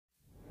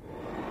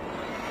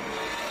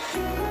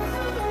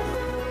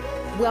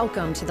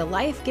Welcome to the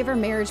Life Giver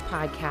Marriage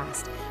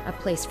Podcast, a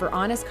place for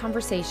honest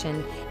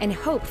conversation and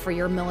hope for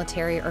your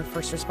military or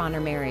first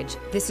responder marriage.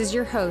 This is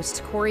your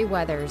host, Corey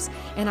Weathers,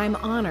 and I'm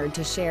honored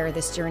to share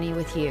this journey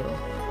with you.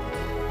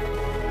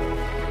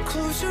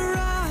 Close your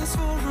eyes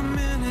for a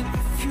minute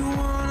if you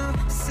want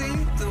to see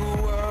the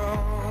world.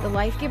 The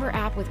Life Giver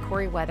app with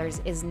Corey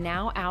Weathers is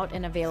now out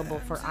and available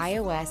for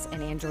iOS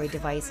and Android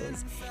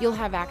devices. You'll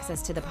have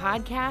access to the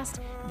podcast,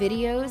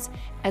 videos,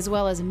 as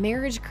well as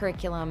marriage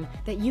curriculum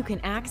that you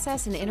can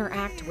access and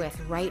interact with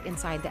right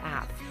inside the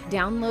app.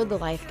 Download the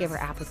Life Giver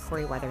app with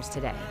Corey Weathers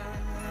today.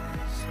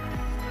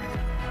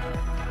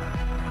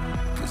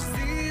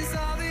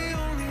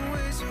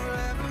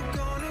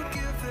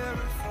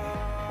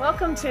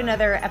 Welcome to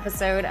another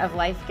episode of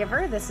Life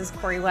Giver. This is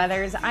Corey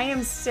Weathers. I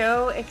am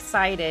so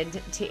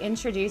excited to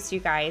introduce you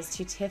guys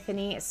to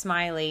Tiffany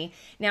Smiley.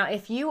 Now,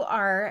 if you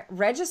are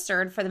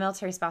registered for the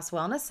Military Spouse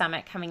Wellness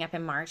Summit coming up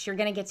in March, you're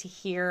going to get to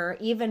hear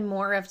even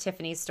more of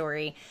Tiffany's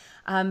story.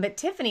 But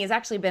Tiffany has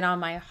actually been on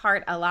my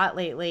heart a lot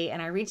lately,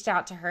 and I reached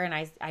out to her, and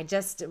I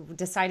just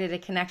decided to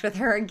connect with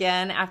her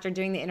again after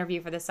doing the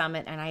interview for the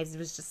summit, and I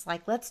was just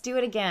like, let's do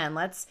it again.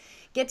 Let's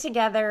get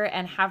together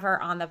and have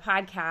her on the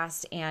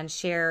podcast and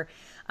share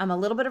a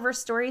little bit of her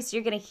story. So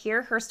you're going to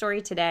hear her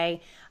story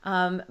today,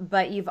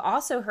 but you've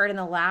also heard in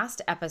the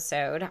last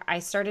episode, I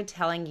started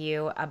telling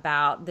you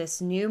about this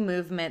new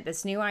movement,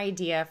 this new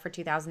idea for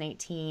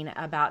 2018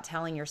 about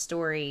telling your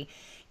story,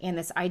 and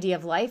this idea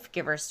of life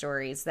giver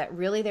stories, that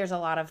really there's a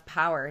lot of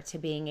power to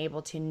being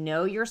able to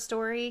know your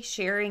story,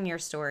 sharing your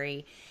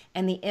story,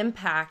 and the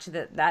impact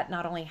that that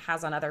not only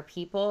has on other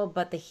people,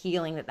 but the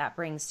healing that that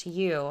brings to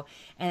you.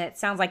 And it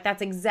sounds like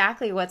that's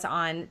exactly what's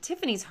on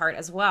Tiffany's heart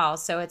as well.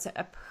 So it's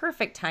a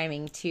perfect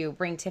timing to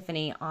bring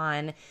Tiffany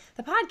on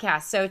the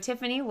podcast. So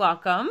Tiffany,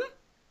 welcome.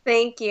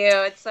 Thank you.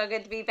 It's so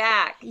good to be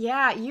back.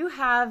 Yeah, you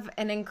have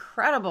an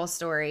incredible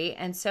story.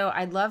 And so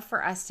I'd love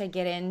for us to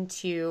get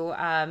into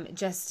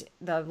just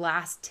the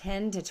last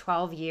 10 to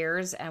 12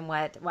 years and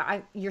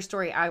your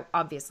story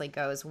obviously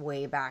goes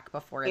way back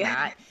before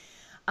that.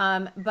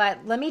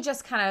 But let me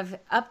just kind of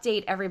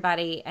update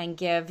everybody and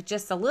give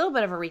just a little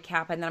bit of a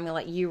recap, and then I'm going to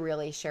let you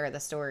really share the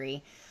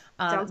story.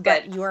 Sounds good.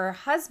 But your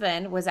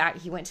husband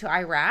he went to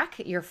Iraq,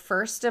 your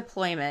first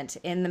deployment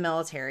in the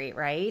military,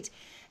 right?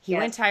 He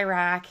went to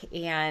Iraq,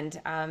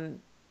 and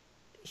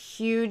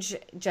huge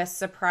just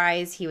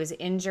surprise. He was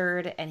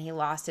injured and he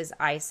lost his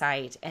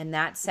eyesight, and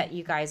that set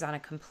you guys on a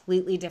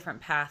completely different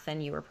path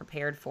than you were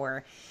prepared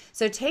for.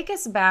 So take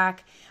us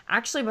back,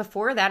 actually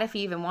before that, if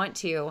you even want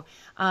to,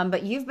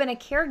 but you've been a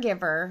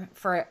caregiver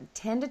for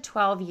 10 to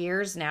 12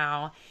 years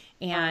now,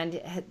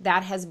 and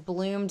that has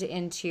bloomed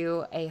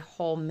into a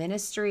whole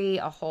ministry,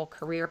 a whole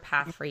career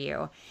path for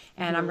you.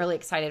 And I'm really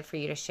excited for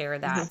you to share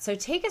that. So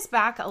take us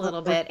back a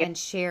little bit and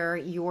share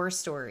your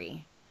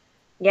story.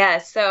 Yeah.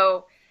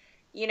 So,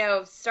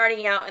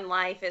 starting out in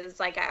life is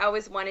like, I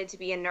always wanted to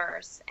be a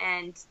nurse,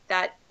 and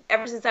that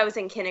ever since I was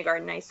in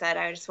kindergarten, I said,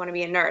 I just want to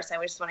be a nurse.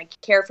 I just want to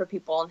care for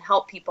people and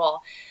help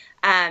people.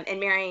 And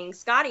marrying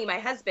Scotty, my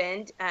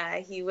husband,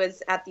 he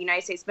was at the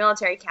United States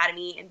Military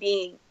Academy, and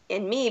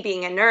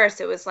being a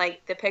nurse, it was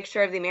like the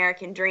picture of the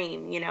American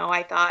dream.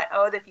 I thought,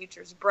 oh, the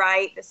future's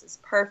bright. This is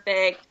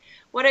perfect.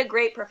 What a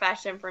great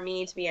profession for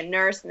me to be a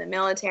nurse in the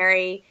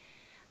military.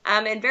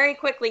 And very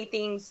quickly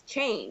things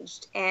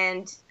changed.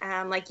 And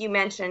like you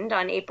mentioned,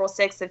 on April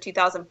 6th of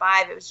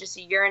 2005, it was just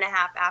a year and a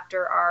half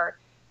after our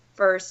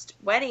first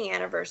wedding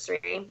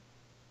anniversary,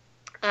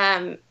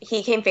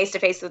 he came face to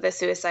face with a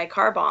suicide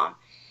car bomb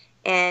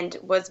and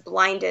was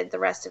blinded the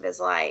rest of his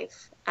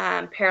life,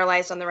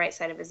 paralyzed on the right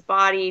side of his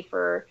body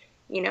for,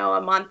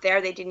 a month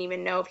there. They didn't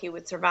even know if he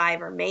would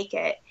survive or make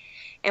it.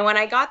 And when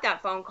I got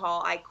that phone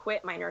call, I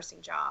quit my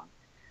nursing job.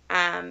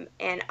 And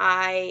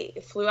I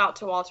flew out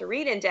to Walter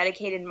Reed and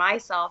dedicated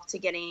myself to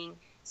getting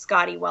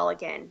Scotty well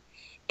again.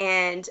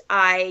 And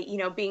I,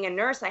 being a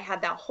nurse, I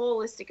had that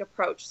holistic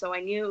approach. So I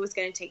knew it was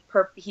going to take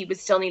he would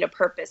still need a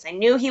purpose. I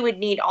knew he would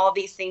need all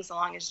these things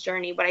along his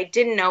journey. What I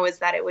didn't know is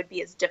that it would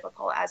be as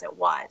difficult as it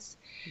was.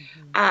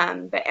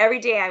 But every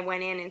day I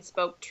went in and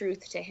spoke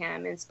truth to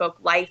him and spoke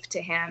life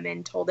to him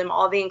and told him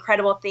all the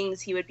incredible things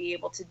he would be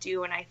able to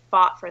do. And I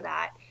fought for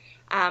that,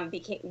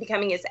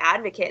 becoming his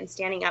advocate and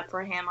standing up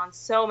for him on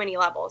so many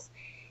levels.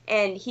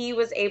 And he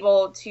was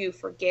able to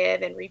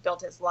forgive and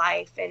rebuild his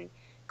life and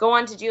go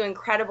on to do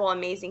incredible,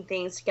 amazing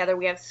things together.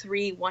 We have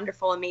 3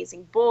 wonderful,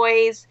 amazing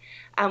boys.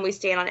 We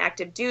stayed on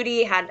active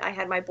duty. I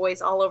had my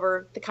boys all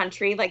over the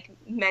country, like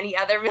many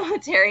other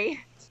military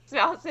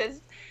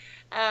spouses,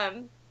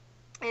 and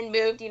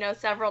moved,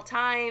 several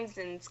times.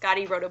 And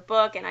Scotty wrote a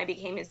book, and I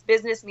became his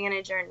business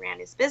manager and ran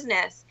his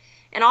business.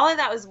 And all of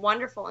that was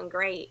wonderful and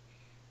great.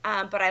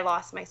 But I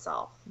lost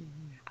myself.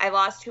 I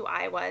lost who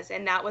I was.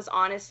 And that was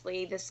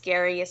honestly the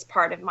scariest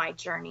part of my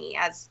journey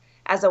as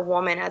a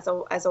woman, as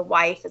a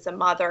wife, as a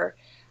mother,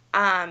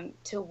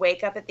 to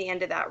wake up at the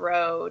end of that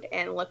road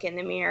and look in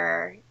the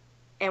mirror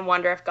and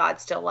wonder if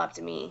God still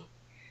loved me,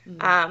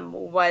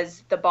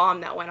 was the bomb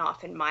that went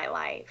off in my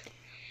life.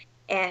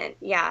 And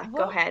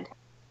go ahead.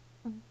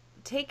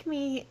 take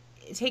me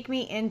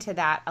into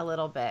that a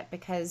little bit,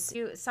 because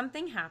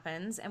something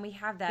happens and we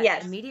have that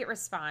Yes. immediate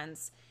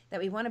response that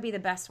we want to be the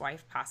best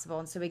wife possible.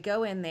 And so we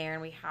go in there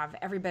and we have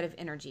every bit of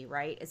energy,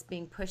 right? It's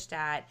being pushed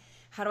at,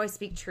 how do I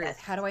speak truth? Yes.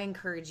 How do I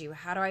encourage you?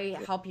 How do I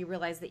help you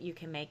realize that you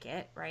can make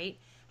it, right?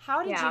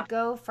 How did you Yeah.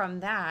 go from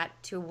that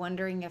to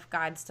wondering if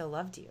God still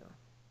loved you?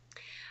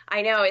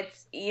 I know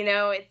it's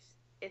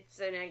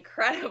an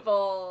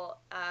incredible,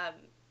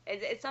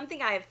 it's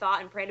something I have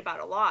thought and prayed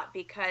about a lot,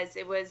 because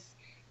it was,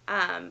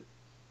 um,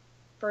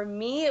 for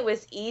me, it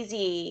was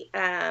easy,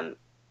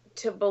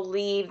 to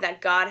believe that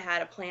God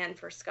had a plan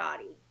for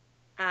Scotty.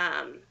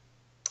 Um,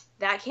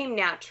 that came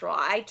natural.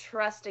 I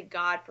trusted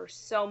God for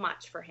so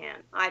much for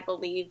him. I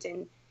believed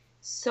in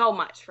so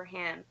much for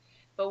him.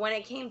 But when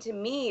it came to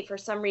me, for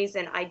some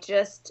reason, I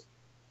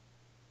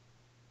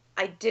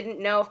didn't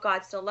know if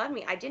God still loved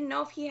me. I didn't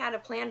know if he had a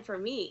plan for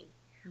me.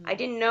 I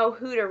didn't know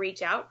who to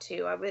reach out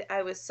to.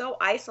 I was so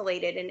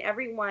isolated, and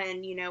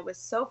everyone, was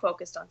so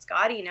focused on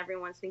Scotty, and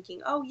everyone's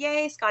thinking, oh,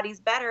 yay, Scotty's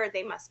better.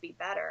 They must be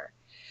better.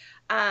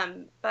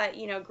 But,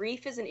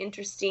 grief is an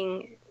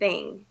interesting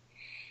thing.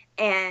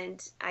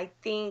 And I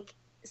think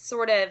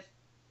sort of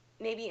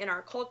maybe in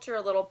our culture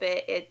a little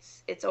bit,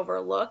 it's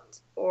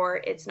overlooked, or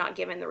it's not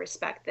given the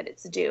respect that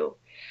it's due.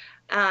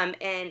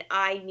 And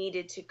I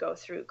needed to go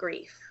through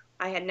grief.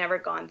 I had never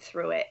gone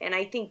through it. And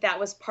I think that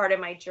was part of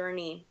my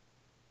journey,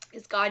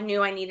 is God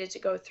knew I needed to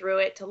go through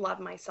it to love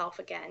myself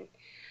again.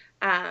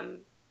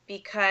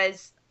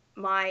 Because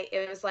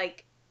it was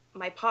like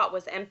my pot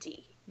was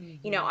empty.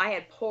 I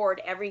had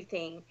poured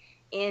everything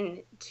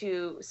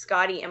into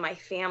Scotty and my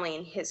family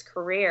and his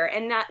career.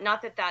 And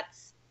not that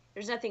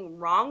there's nothing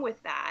wrong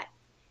with that.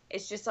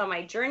 It's just on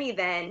my journey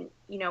then,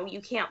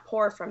 you can't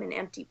pour from an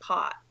empty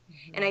pot.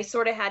 And I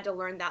sort of had to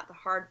learn that the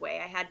hard way.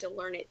 I had to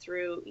learn it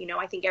through,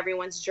 I think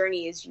everyone's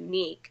journey is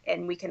unique,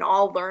 and we can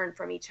all learn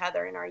from each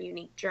other in our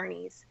unique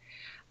journeys.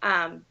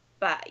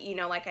 But,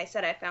 like I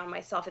said, I found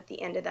myself at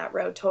the end of that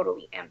road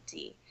totally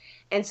empty.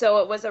 And so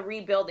it was a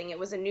rebuilding. It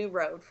was a new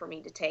road for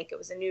me to take. It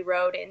was a new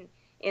road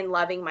in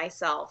loving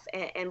myself,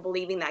 and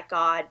believing that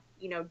God,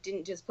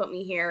 didn't just put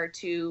me here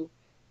to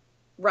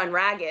run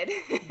ragged.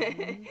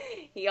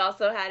 He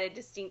also had a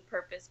distinct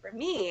purpose for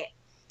me.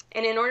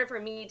 And in order for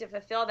me to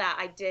fulfill that,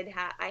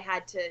 I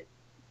had to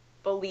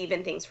believe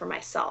in things for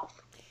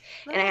myself,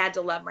 and I had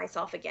to love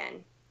myself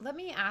again. Let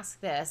me ask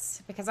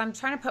this, because I'm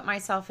trying to put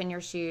myself in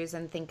your shoes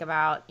and think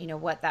about,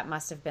 what that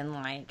must have been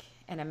like,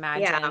 and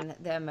imagine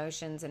the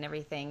emotions and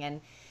everything.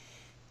 And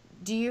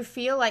do you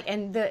feel like,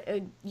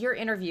 and your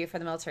interview for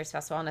the Military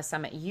Spouse Wellness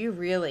Summit, you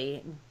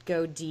really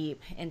go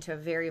deep into a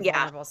very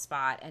vulnerable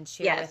spot and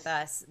share with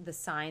us the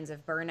signs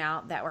of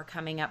burnout that were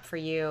coming up for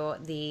you,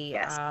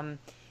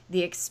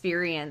 the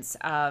experience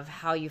of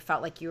how you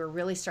felt like you were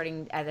really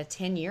starting at a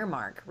 10-year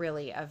mark,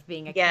 really, of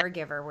being a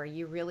caregiver, where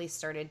you really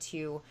started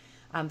to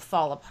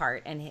fall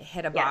apart and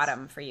hit a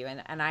bottom for you.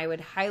 And I would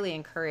highly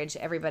encourage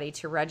everybody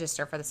to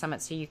register for the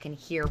summit so you can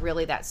hear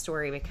really that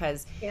story,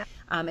 because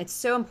it's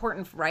so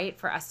important, right,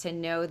 for us to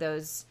know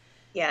those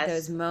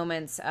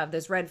moments of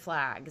those red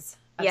flags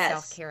of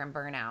self-care and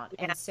burnout.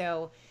 And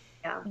so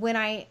when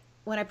I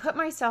put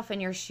myself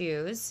in your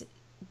shoes,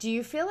 do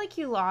you feel like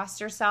you lost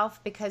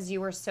yourself because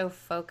you were so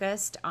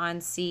focused on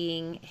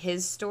seeing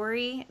his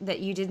story that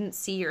you didn't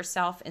see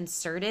yourself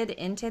inserted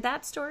into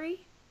that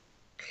story?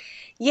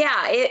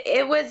 Yeah,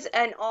 it was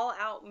an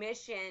all-out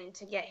mission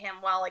to get him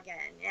well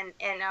again,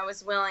 and I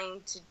was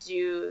willing to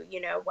do,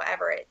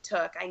 whatever it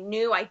took. I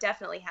knew I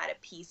definitely had a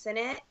piece in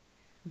it.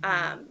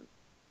 I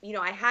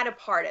had a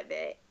part of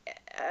it,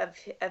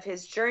 of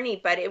his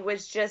journey, but it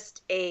was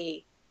just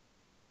he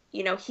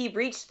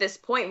reached this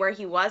point where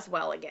he was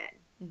well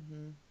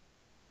again.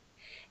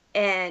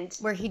 And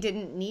where he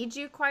didn't need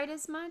you quite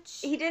as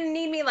much? He didn't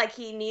need me like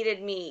he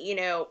needed me,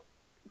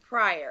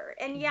 prior.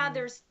 And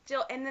there's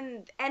still, and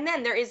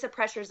then there is the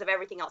pressures of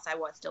everything else I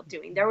was still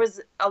doing. There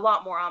was a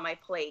lot more on my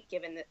plate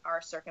given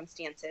our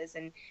circumstances,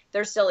 and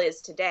there still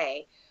is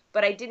today,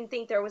 but I didn't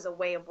think there was a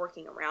way of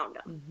working around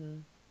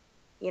them.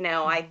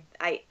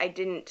 I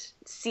didn't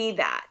see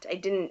that. I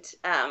didn't,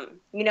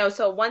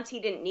 so once he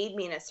didn't need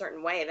me in a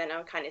certain way, then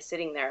I'm kind of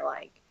sitting there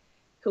like,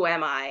 who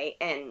am I?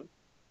 And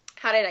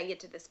how did I get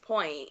to this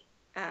point?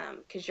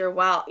 Because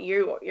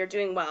you're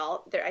doing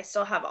well. I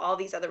still have all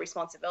these other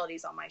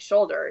responsibilities on my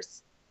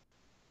shoulders,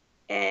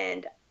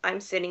 and I'm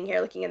sitting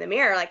here looking in the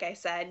mirror, like I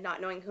said,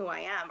 not knowing who I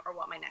am or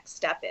what my next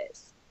step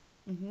is.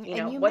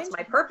 What's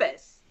my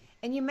purpose?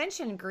 And you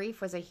mentioned grief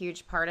was a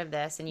huge part of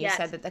this, and you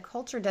said that the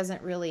culture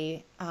doesn't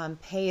really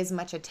pay as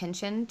much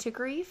attention to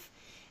grief.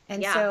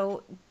 And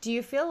so do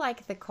you feel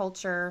like the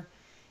culture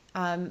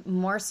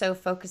more so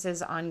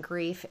focuses on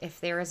grief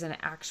if there is an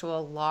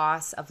actual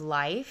loss of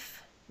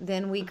life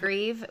than we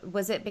grieve?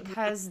 Was it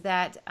because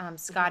that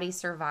Scotty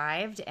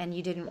survived and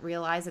you didn't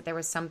realize that there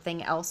was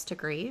something else to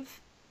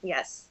grieve?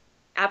 Yes,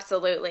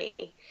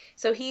 absolutely.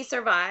 So he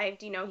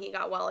survived, he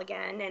got well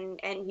again,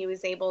 and he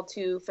was able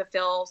to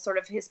fulfill sort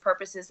of his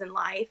purposes in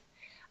life.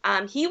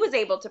 He was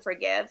able to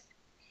forgive,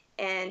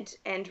 and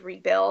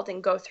rebuild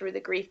and go through the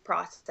grief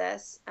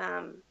process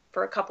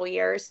for a couple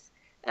years,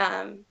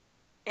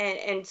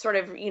 and sort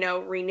of,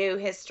 renew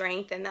his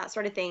strength and that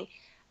sort of thing.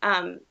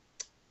 Um,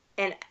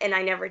 and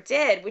I never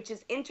did, which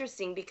is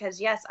interesting because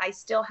yes, I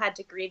still had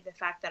to grieve the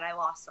fact that I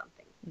lost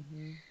something.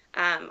 Mm-hmm.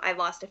 I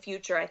lost a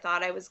future I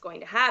thought I was going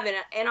to have,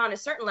 and on a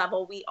certain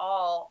level, we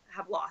all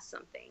have lost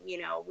something.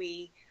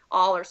 We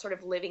all are sort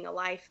of living a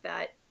life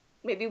that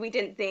maybe we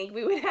didn't think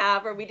we would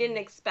have or we didn't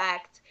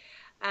expect.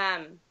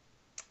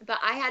 But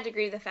I had to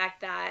grieve the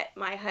fact that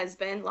my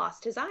husband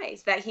lost his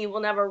eyes, that he will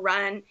never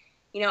run,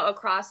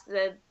 across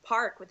the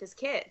park with his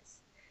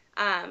kids.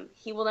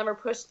 He will never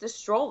push the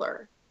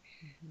stroller.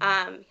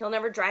 He'll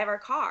never drive our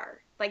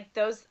car. Like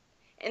those,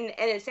 and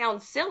it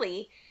sounds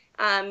silly,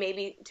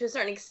 maybe to a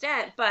certain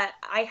extent, but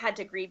I had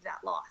to grieve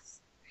that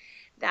loss.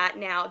 That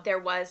now there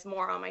was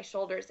more on my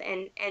shoulders,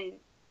 and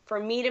for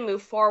me to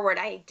move forward,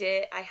 I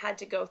had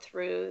to go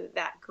through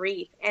that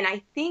grief. And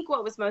I think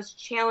what was most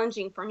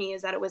challenging for me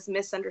is that it was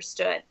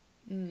misunderstood.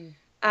 Mm.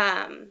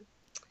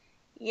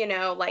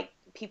 Like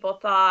people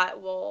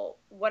thought, well,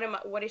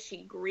 what is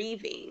she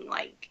grieving?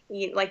 Like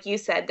you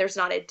said, there's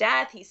not a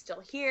death. He's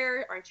still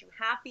here. Aren't you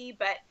happy?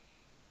 But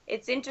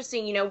it's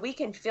interesting, we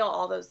can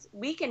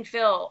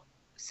feel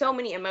so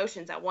many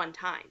emotions at one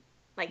time.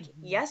 Like,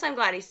 Mm-hmm. yes, I'm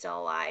glad he's still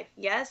alive.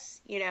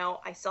 Yes,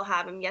 I still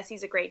have him. Yes,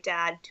 he's a great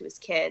dad to his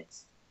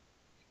kids,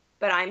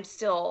 but I'm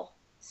still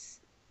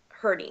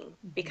hurting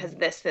because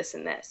this,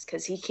 and this,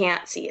 because he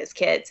can't see his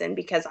kids, and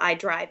because I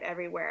drive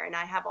everywhere and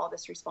I have all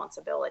this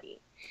responsibility.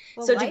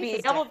 Well, So life to be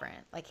is able,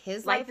 different. Like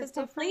his life life is is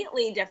different.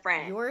 completely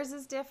different. Yours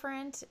is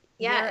different.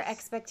 Your Yes.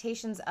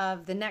 expectations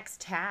of the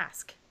next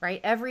task, right?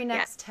 Every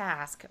next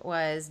task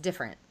was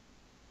different.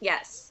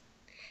 Yes.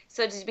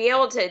 So to be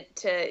able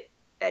to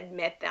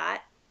admit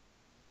that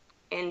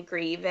and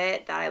grieve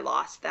it, that I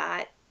lost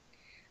that,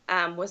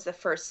 was the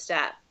first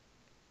step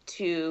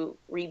to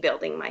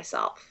rebuilding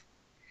myself.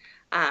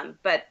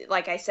 But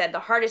like I said, the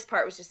hardest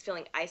part was just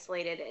feeling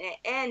isolated,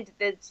 and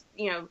that's,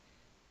 you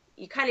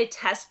kind of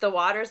test the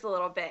waters a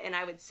little bit. And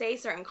I would say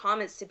certain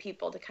comments to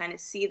people to kind of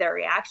see their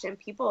reaction.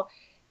 People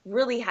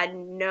really had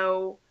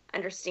no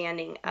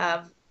understanding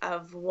of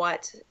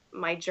what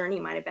my journey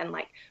might have been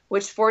like,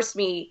 which forced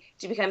me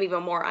to become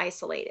even more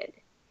isolated.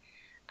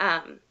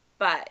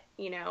 But,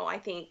 I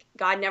think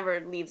God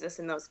never leaves us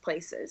in those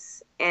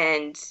places.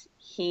 And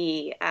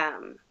he,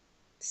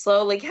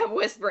 slowly kept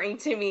whispering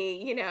to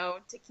me,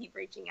 to keep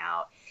reaching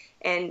out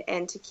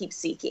and to keep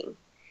seeking,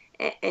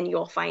 and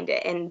you'll find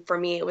it. And for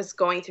me, it was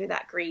going through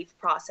that grief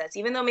process,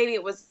 even though maybe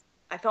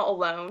I felt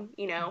alone,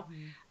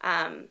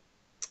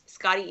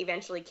 Scotty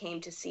eventually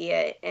came to see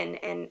it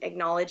and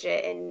acknowledge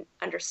it and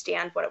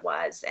understand what it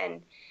was.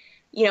 And,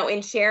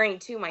 in sharing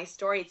too my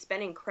story, it's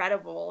been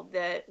incredible.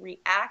 The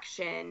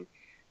reaction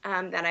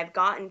that I've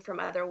gotten from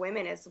other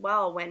women as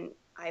well, when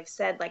I've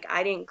said, like,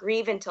 I didn't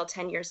grieve until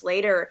 10 years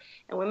later,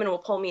 and women will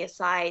pull me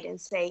aside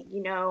and say,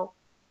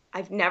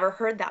 I've never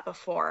heard that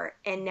before.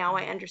 And now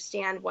I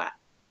understand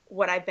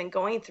what I've been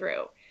going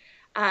through.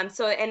 And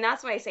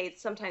that's why I say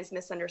it's sometimes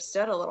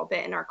misunderstood a little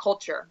bit in our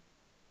culture.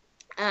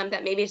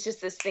 That maybe it's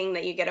just this thing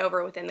that you get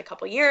over within a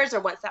couple years,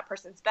 or once that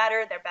person's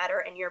better, they're better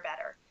and you're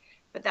better.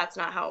 But that's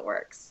not how it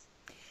works.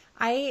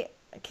 I've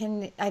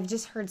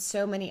just heard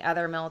so many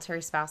other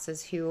military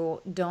spouses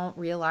who don't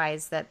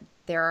realize that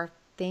there are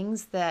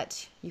things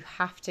that you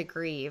have to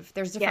grieve.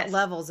 There's different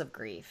levels of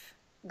grief.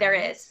 There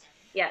is.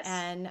 Yes.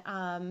 And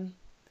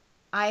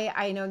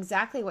I know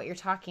exactly what you're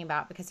talking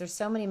about, because there's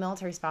so many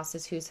military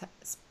spouses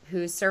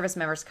whose service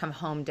members come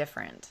home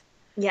different.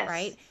 Yes.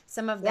 Right?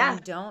 Some of them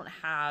don't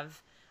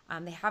have,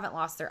 they haven't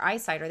lost their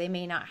eyesight, or they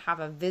may not have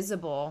a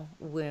visible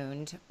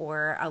wound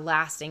or a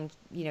lasting,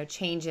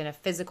 change in a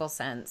physical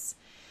sense.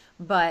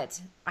 But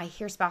I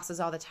hear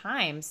spouses all the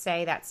time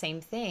say that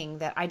same thing,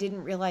 that I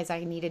didn't realize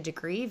I needed to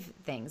grieve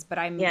things, but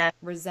I'm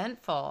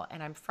resentful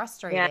and I'm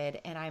frustrated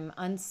and I'm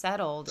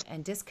unsettled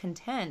and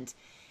discontent,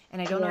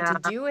 and I don't know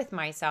what to do with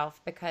myself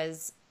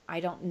because I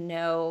don't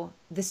know.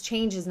 This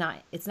change is not,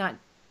 it's not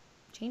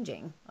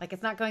changing. Like,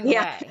 it's not going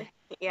away,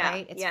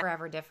 right? It's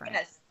forever different.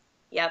 Yes.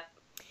 Yep.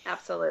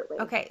 Absolutely.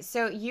 Okay.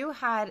 So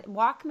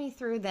walk me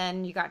through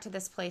then, you got to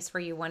this place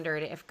where you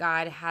wondered if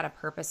God had a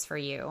purpose for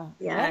you.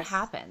 Yes. What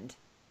happened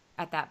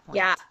at that point?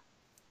 Yeah.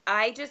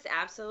 I just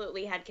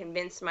absolutely had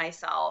convinced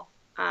myself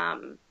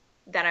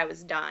that I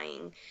was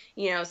dying,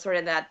 sort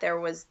of that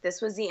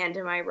this was the end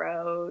of my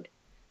road.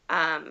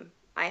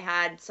 I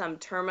had some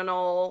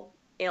terminal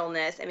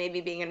illness, and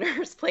maybe being a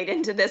nurse played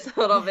into this a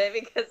little bit,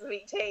 because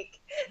we take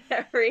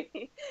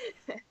every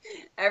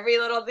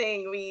little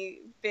thing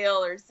we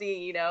feel or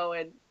see,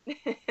 and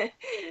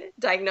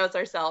diagnose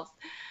ourselves.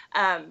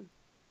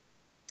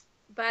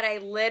 But I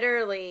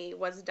literally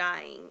was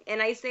dying.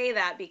 And I say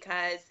that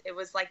because it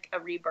was like a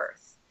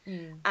rebirth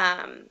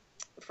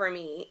for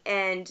me.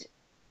 And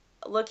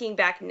looking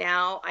back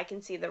now, I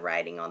can see the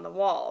writing on the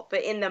wall.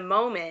 But in the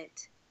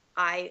moment,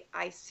 I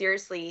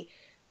seriously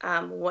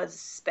was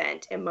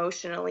spent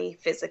emotionally,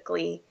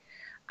 physically.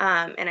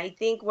 And I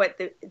think what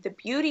the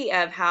beauty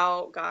of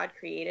how God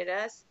created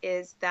us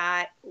is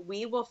that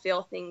we will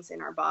feel things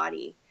in our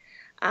body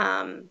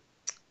um,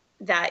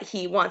 that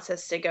He wants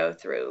us to go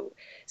through.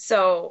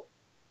 So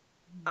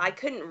I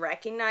couldn't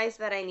recognize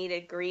that I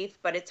needed grief,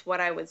 but it's what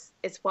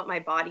my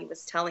body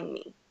was telling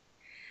me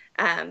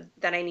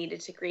that I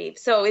needed to grieve.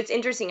 So it's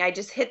interesting. I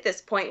just hit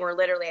this point where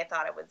literally I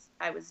thought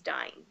I was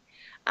dying,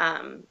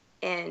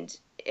 and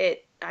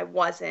I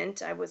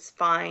wasn't. I was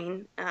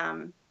fine.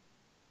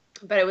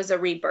 But it was a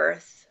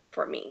rebirth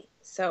for me.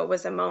 So it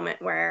was a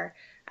moment where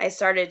I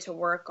started to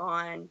work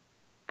on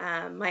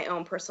my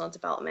own personal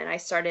development. I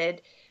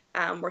started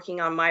working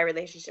on my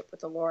relationship with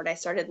the Lord. I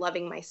started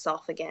loving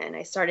myself again.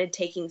 I started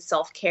taking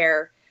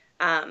self-care,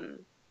 um,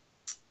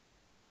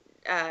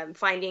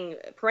 finding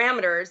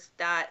parameters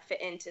that fit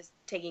into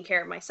taking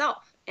care of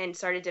myself, and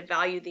started to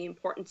value the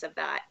importance of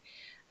that.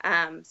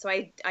 So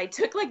I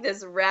took like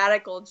this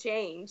radical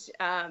change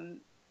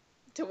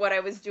to what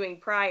I was doing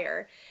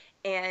prior.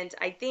 And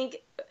I think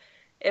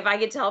if I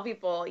could tell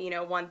people,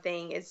 one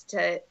thing is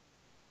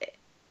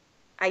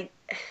I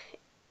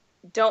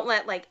don't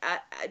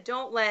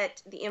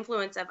let the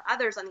influence of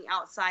others on the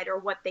outside or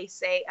what they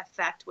say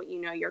affect what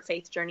your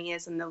faith journey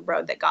is and the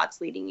road that God's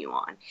leading you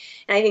on.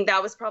 And I think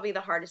that was probably the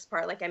hardest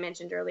part. Like I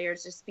mentioned earlier,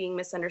 is just being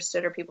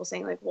misunderstood, or people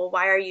saying like, well,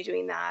 why are you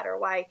doing that? Or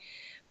why?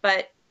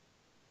 But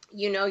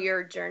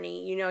your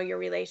journey, your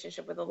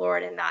relationship with the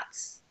Lord, and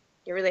that's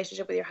your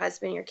relationship with your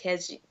husband, your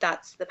kids,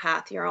 that's the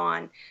path you're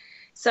on.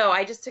 So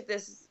I just took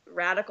this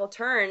radical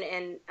turn,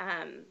 and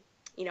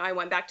I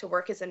went back to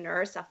work as a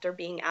nurse after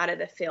being out of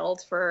the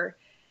field for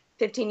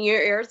 15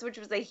 years, which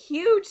was a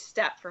huge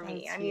step for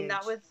me. I mean,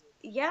 that was,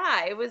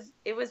 yeah, it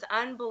was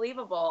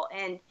unbelievable.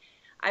 And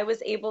I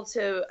was able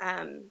to,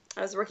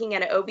 I was working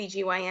at an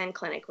OBGYN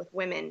clinic with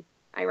women,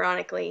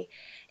 ironically,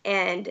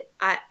 and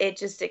it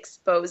just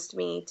exposed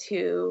me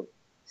to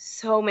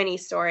so many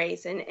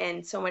stories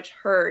and so much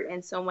hurt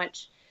and so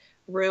much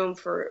room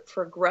for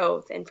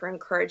growth and for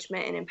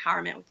encouragement and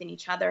empowerment within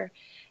each other.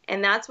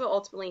 And that's what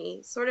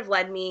ultimately sort of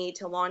led me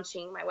to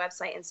launching my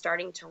website and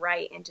starting to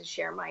write and to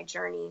share my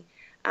journey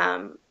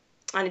on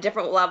a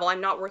different level.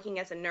 I'm not working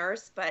as a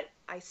nurse, but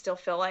I still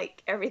feel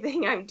like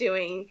everything I'm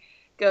doing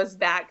goes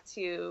back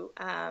to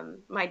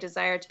my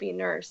desire to be a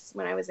nurse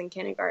when I was in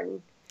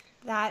kindergarten.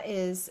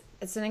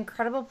 It's an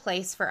incredible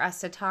place for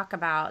us to talk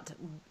about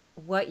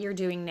what you're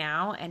doing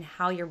now and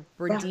how you're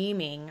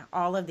redeeming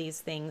all of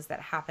these things that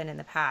happened in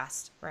the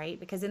past, right?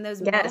 Because in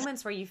those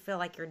moments where you feel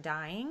like you're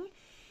dying,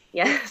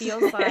 it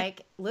feels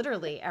like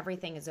literally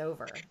everything is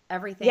over.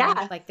 Everything,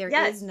 like there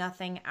is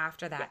nothing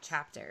after that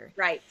chapter.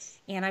 Right.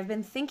 And I've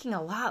been thinking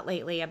a lot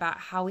lately about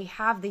how we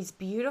have these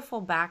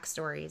beautiful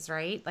backstories,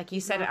 right? Like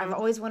you said, I've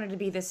always wanted to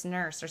be this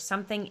nurse, or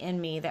something in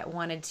me that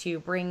wanted to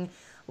bring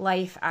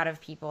life out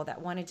of people,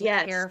 that wanted to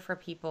care for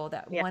people,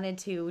 that wanted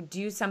to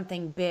do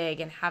something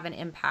big and have an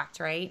impact,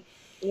 right?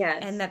 Yes.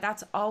 And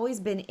that's always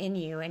been in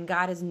you, and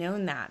God has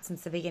known that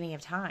since the beginning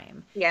of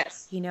time.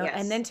 Yes.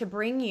 And then to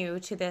bring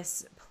you to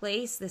this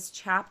place, this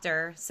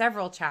chapter,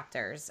 several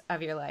chapters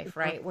of your life,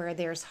 right, where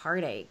there's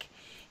heartache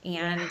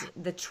and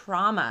the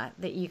trauma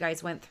that you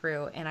guys went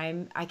through.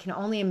 And I can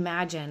only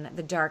imagine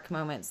the dark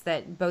moments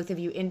that both of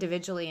you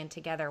individually and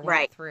together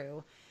went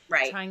through,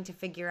 trying to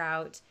figure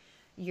out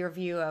your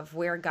view of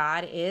where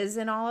God is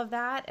in all of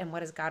that, and what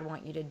does God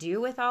want you to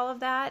do with all of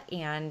that,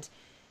 and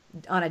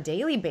on a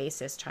daily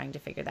basis trying to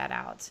figure that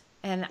out.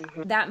 And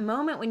that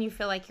moment when you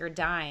feel like you're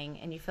dying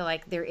and you feel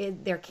like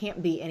there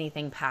can't be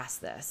anything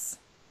past this.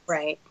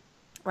 Right.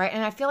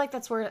 And I feel like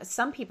that's where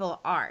some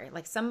people are.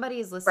 Like somebody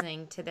is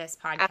listening to this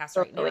podcast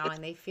right now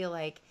and they feel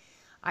like,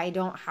 I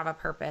don't have a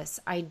purpose.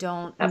 I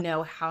don't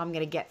know how I'm going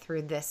to get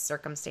through this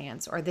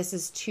circumstance, or this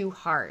is too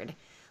hard.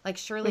 Like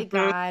surely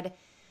God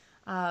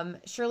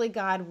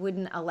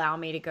wouldn't allow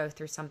me to go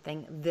through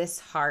something this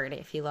hard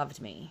if He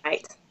loved me.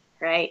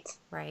 Right.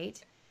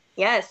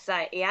 Yes.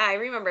 I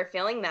remember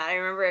feeling that. I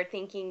remember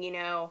thinking,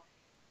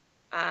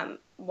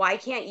 why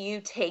can't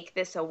you take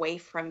this away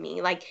from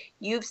me? Like,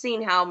 you've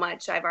seen how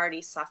much I've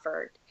already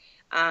suffered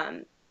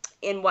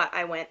in what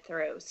I went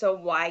through. So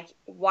why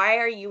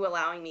are you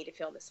allowing me to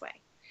feel this way?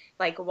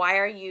 Like, why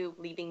are you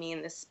leaving me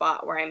in this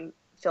spot where I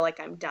feel like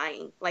I'm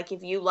dying? Like,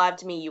 if you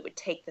loved me, you would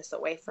take this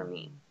away from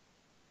me.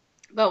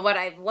 But what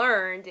I've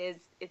learned is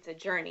it's a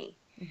journey.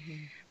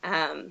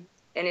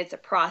 And it's a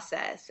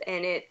process.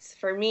 And it's,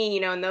 for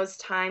me, in those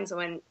times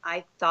when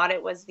I thought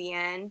it was the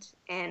end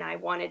and I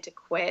wanted to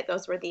quit,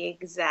 those were the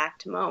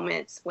exact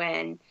moments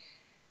when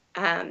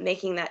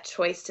making that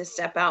choice to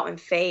step out in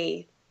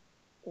faith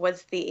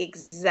was the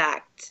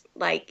exact,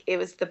 like, it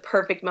was the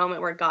perfect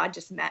moment where God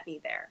just met me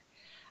there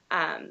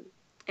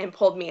and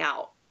pulled me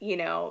out,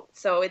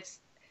 So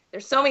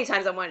there's so many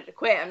times I wanted to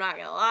quit. I'm not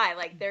going to lie.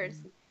 Like,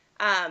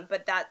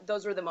 but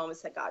those were the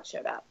moments that God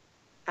showed up.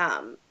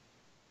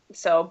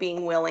 So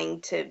being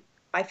willing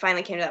I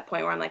finally came to that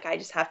point where I'm like, I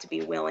just have to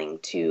be willing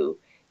to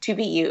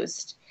be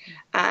used,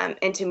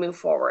 and to move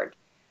forward.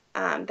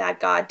 That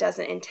God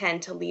doesn't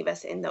intend to leave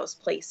us in those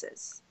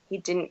places. He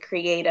didn't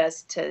create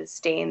us to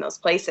stay in those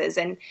places.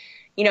 And,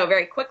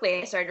 very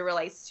quickly I started to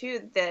realize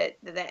too that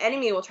the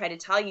enemy will try to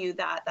tell you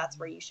that that's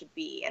where you should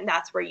be and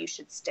that's where you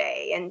should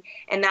stay.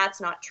 And that's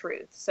not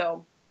truth.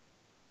 So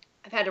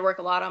I've had to work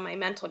a lot on my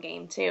mental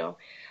game too,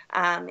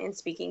 in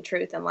speaking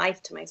truth and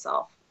life to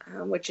myself,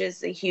 which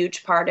is a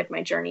huge part of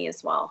my journey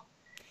as well.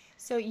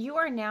 So you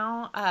are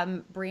now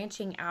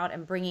branching out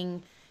and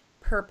bringing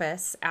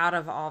purpose out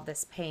of all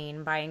this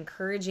pain by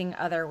encouraging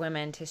other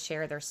women to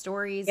share their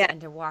stories Yeah. and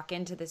to walk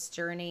into this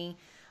journey,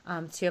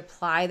 to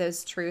apply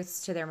those truths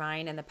to their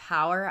mind and the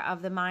power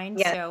of the mind.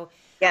 Yes. So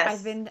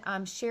I've Yes. been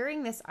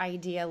sharing this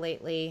idea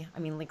lately. I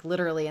mean, like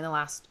literally in the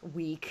last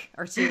week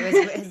or two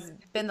has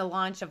been the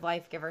launch of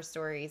Life Giver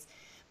Stories.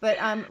 But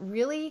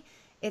really,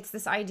 it's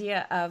this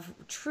idea of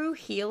true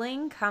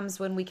healing comes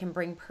when we can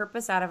bring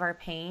purpose out of our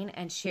pain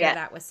and share Yes.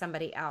 that with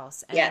somebody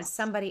else. And then Yes.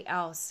 somebody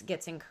else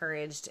gets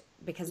encouraged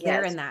because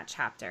they're in Yes. that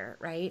chapter,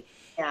 right?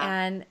 Yeah.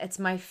 And it's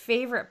my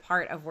favorite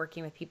part of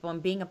working with people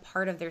and being a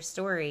part of their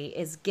story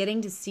is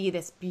getting to see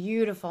this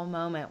beautiful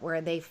moment where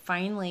they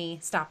finally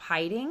stop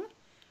hiding,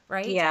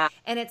 right? Yeah.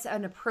 And it's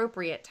an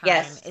appropriate time.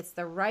 Yes. It's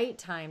the right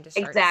time to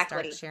start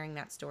Exactly. sharing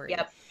that story. Yep.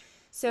 Yeah.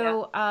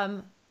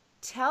 So,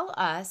 tell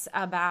us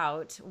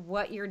about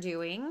what you're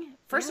doing.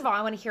 First Yeah. of all,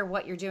 I want to hear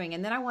what you're doing,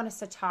 and then I want us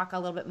to talk a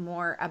little bit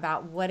more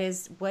about what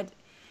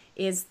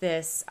is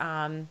this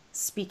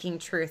speaking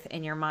truth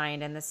in your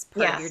mind and this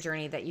part of your Yes.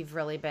 journey that you've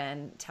really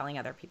been telling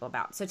other people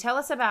about. So tell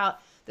us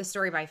about the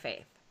story by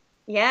faith.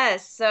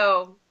 Yes.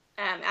 So,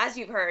 as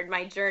you've heard,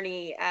 my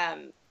journey,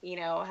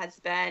 has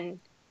been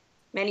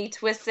many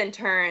twists and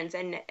turns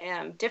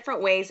and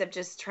different ways of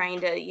just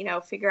trying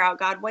to, figure out,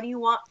 God, what do you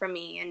want from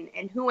me?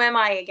 And who am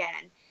I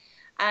again?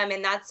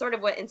 And that's sort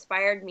of what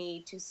inspired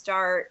me to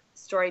start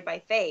Story by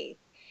Faith.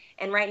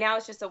 And right now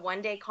it's just a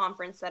 1-day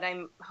conference that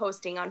I'm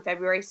hosting on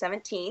February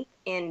 17th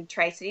in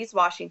Tri-Cities,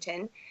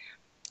 Washington.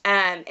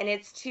 And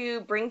it's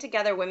to bring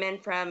together women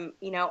from,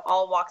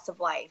 all walks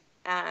of life,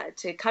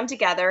 to come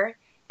together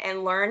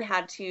and learn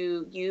how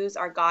to use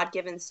our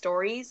God-given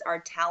stories,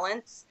 our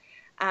talents,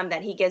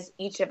 that he gives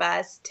each of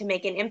us to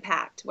make an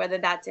impact, whether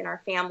that's in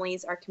our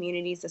families, our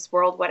communities, this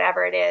world,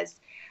 whatever it is,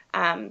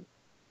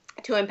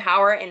 to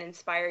empower and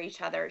inspire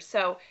each other.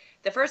 So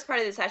the first part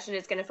of the session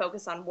is going to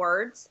focus on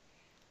words,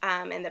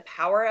 and the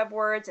power of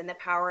words and the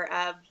power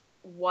of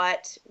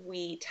what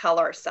we tell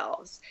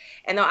ourselves.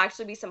 And there'll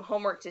actually be some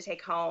homework to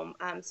take home,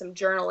 some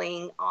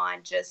journaling on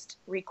just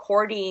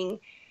recording,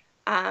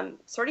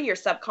 sort of your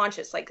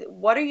subconscious. Like,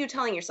 what are you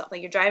telling yourself?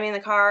 Like, you're driving in the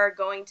car,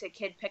 going to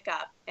kid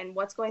pickup, and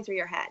what's going through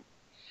your head?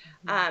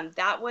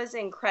 That was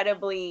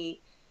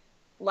incredibly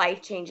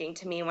life-changing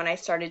to me when I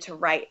started to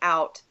write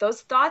out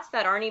those thoughts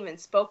that aren't even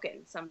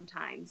spoken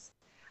sometimes.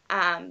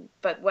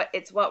 But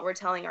what we're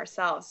telling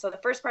ourselves. So the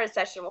first part of the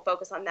session will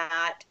focus on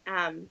that.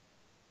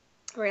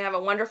 We're gonna have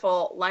a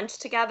wonderful lunch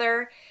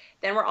together.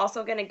 Then we're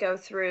also going to go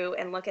through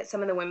and look at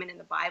some of the women in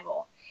the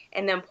Bible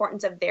and the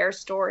importance of their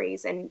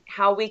stories and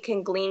how we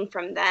can glean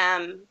from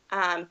them,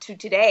 to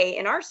today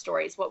in our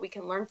stories, what we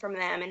can learn from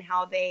them and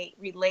how they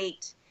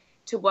relate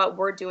to what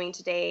we're doing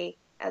today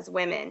as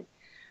women.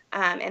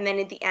 And then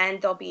at the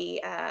end, there'll be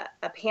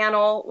a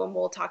panel when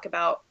we'll talk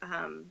about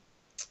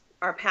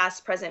our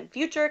past, present,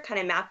 future, kind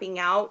of mapping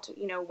out,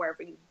 where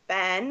we've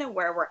been,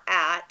 where we're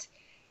at,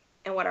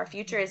 and what our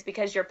future is,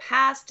 because your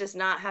past does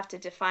not have to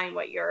define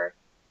what your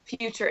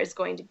future is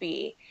going to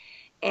be.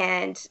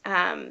 And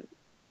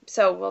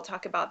so we'll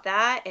talk about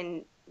that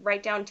and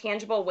write down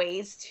tangible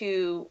ways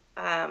to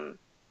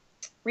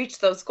reach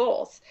those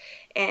goals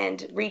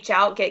and reach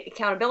out, get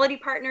accountability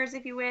partners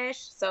if you wish.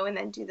 So, and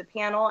then do the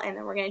panel, and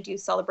then we're going to do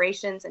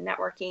celebrations and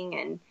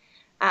networking, and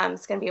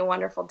it's going to be a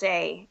wonderful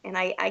day. And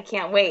I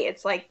can't wait.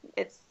 It's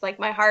like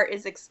my heart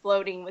is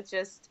exploding with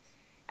just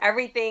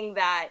everything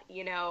that,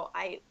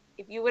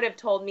 if you would have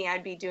told me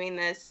I'd be doing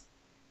this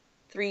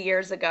 3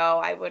 years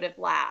ago, I would have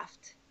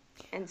laughed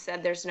and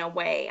said, there's no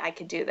way I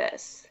could do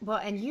this. Well,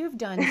 and you've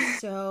done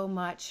so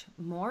much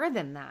more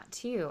than that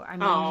too. I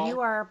mean, Oh,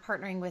 you are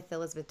partnering with the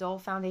Elizabeth Dole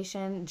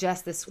Foundation.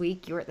 Just this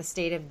week, you were at the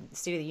State of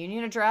the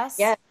Union address,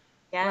 yes,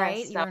 right?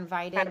 yes, You that were was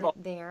invited incredible.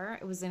 there.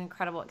 It was an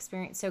incredible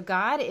experience. So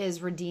God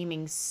is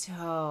redeeming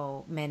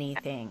so many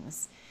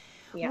things.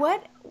 Yeah.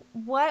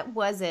 What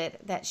was it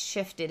that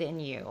shifted in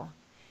you?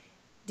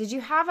 Did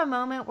you have a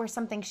moment where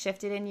something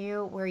shifted in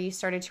you, where you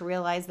started to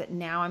realize that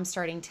now I'm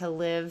starting to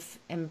live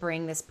and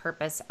bring this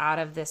purpose out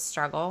of this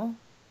struggle?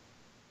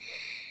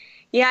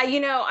 Yeah,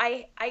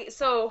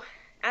 so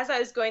as I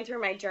was going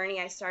through my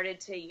journey, I started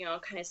to,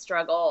 kind of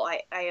struggle.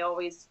 I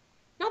always,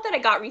 not that I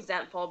got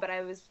resentful, but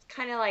I was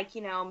kind of like,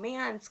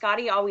 man,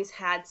 Scotty always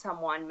had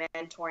someone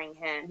mentoring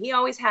him. He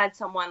always had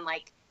someone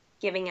like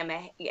giving him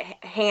a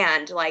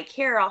hand, like,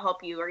 here, I'll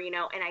help you, or, and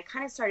I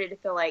kind of started to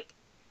feel like,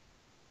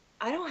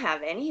 I don't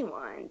have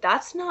anyone.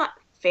 That's not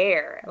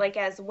fair. Like,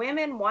 as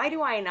women, why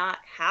do I not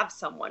have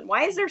someone?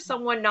 Why is there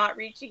someone not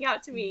reaching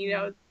out to me?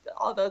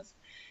 All those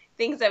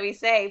things that we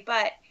say.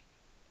 But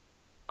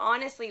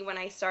honestly, when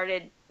I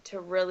started to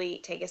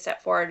really take a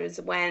step forward was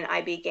when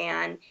I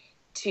began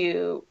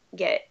to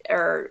get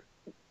or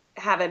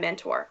have a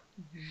mentor.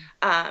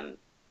 Mm-hmm.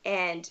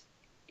 And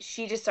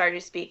she just started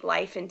to speak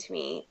life into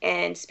me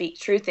and speak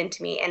truth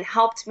into me and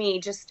helped me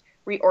just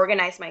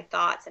reorganize my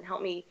thoughts and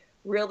help me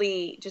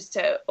really just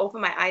to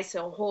open my eyes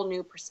to a whole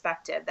new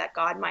perspective that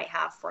God might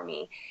have for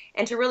me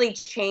and to really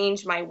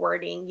change my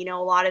wording. You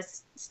know, a lot of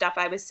stuff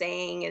I was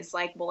saying is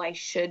like, well, I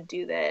should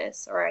do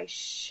this or I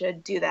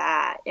should do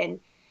that. And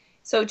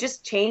so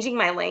just changing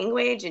my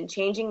language and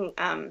changing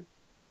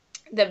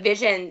the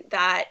vision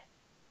that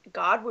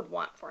God would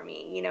want for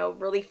me, you know,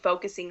 really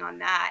focusing on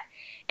that.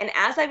 And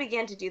as I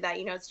began to do that,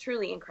 you know, it's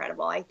truly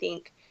incredible. I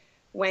think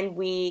when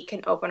we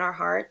can open our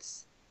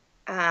hearts,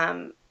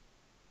 um,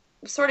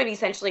 sort of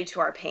essentially to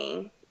our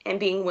pain and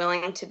being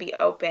willing to be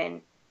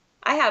open.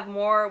 I have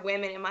more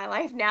women in my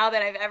life now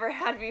than I've ever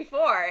had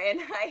before.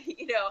 And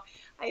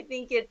I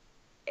think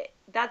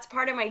that's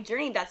part of my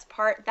journey. That's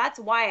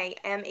why I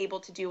am able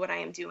to do what I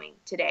am doing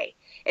today.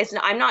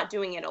 I'm not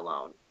doing it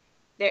alone.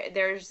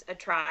 There's a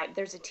tribe,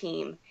 there's a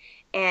team.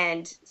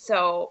 And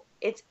so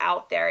it's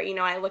out there. You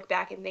know, I look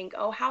back and think,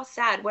 oh, how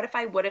sad. What if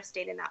I would have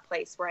stayed in that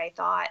place where I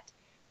thought,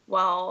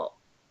 well,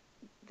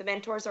 the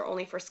mentors are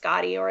only for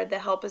Scotty, or the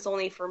help is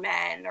only for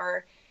men,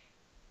 or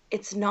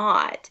it's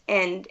not.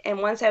 And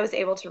once I was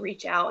able to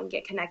reach out and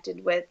get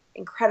connected with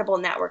incredible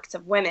networks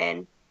of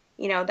women,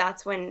 you know,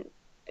 that's when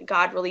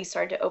God really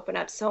started to open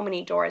up so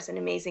many doors and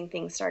amazing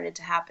things started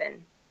to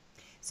happen.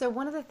 So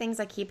one of the things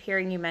I keep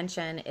hearing you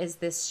mention is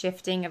this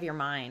shifting of your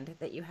mind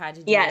that you had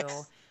to do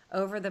Yes.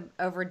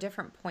 over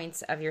different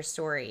points of your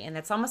story. And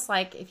it's almost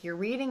like if you're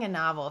reading a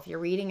novel, if you're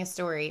reading a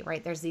story,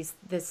 right, there's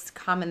this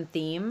common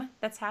theme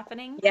that's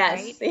happening,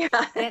 right? Yes.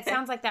 Yeah. And it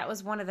sounds like that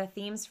was one of the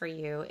themes for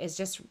you, is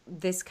just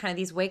this kind of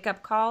these wake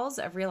up calls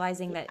of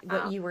realizing that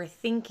what Wow. you were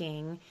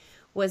thinking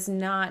was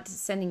not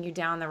sending you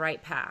down the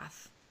right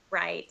path.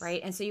 Right.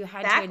 Right. And so you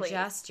had to Exactly.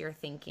 adjust your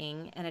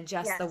thinking and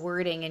adjust the Yes.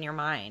 wording in your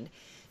mind.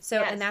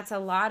 So, and Yes. that's a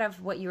lot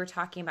of what you were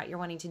talking about you're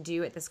wanting to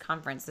do at this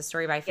conference, the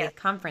Story by Yes. Faith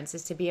conference,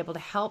 is to be able to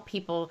help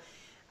people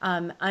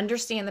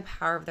understand the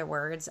power of their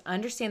words,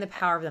 understand the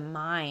power of the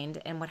mind,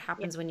 and what Yes.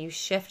 happens when you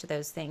shift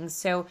those things.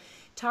 So,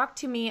 talk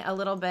to me a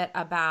little bit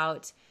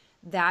about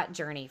that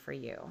journey for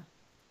you.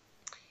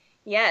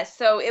 Yes.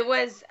 So it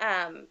was,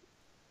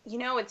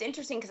 it's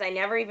interesting because I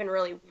never even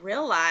really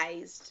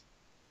realized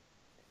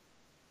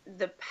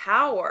the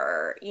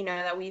power, you know,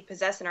 that we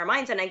possess in our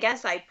minds. And I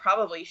guess I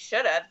probably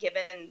should have,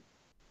 given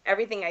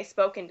everything I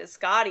spoke into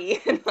Scotty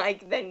and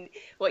like, then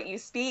what you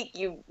speak,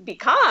 you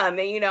become,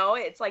 and, you know,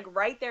 it's like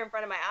right there in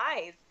front of my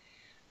eyes.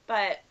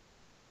 But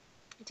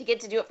to get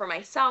to do it for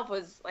myself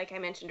was, like I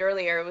mentioned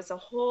earlier, it was a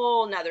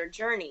whole nother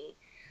journey.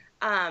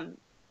 Um,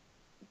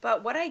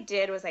 but what I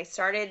did was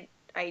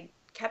I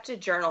kept a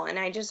journal and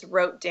I just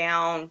wrote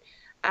down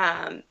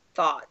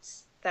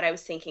thoughts that I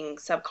was thinking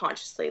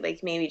subconsciously,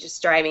 like maybe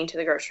just driving to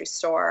the grocery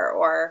store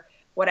or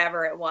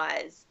whatever it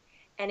was.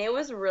 And it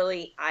was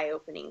really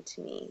eye-opening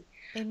to me.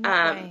 In what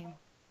Um, way?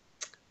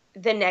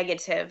 the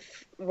negative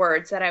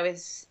words that I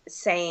was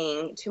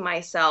saying to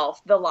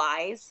myself, the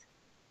lies,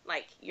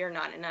 like, you're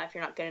not enough,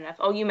 you're not good enough.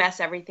 Oh, you mess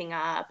everything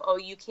up. Oh,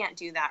 you can't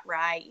do that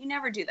right. You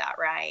never do that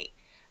right.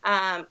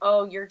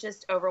 Oh, you're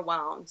just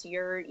overwhelmed.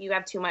 You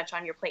have too much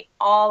on your plate.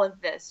 All of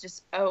this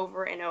just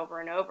over and over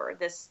and over.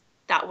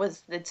 That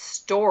was the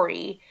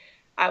story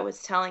I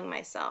was telling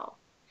myself.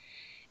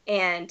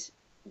 And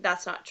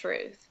that's not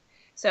truth.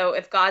 So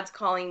if God's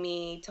calling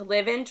me to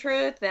live in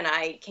truth, then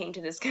I came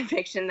to this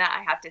conviction that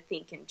I have to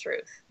think in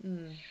truth.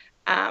 Mm.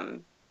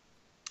 Um,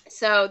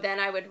 so then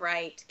I would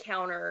write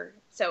counter.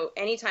 So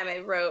anytime I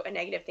wrote a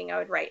negative thing, I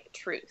would write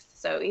truth.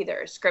 So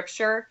either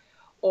scripture,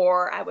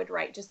 or I would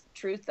write just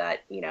truth that,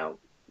 you know,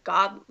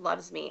 God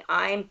loves me.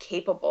 I'm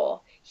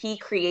capable. He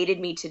created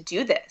me to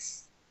do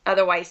this.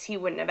 Otherwise, he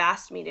wouldn't have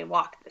asked me to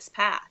walk this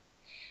path.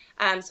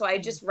 So I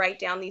Mm. just write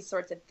down these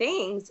sorts of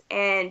things,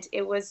 and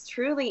it was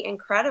truly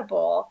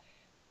incredible.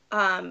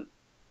 Um,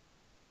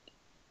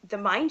 the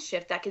mind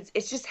shift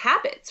it's just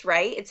habits,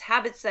 right? It's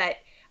habits that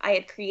I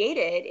had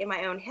created in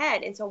my own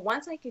head. And so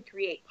once I could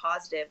create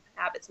positive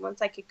habits,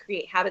 once I could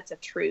create habits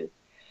of truth,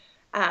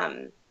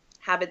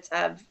 habits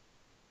of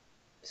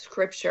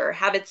scripture,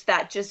 habits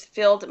that just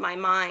filled my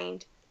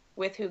mind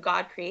with who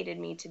God created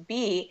me to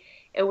be,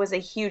 it was a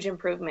huge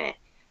improvement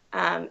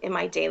in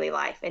my daily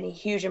life and a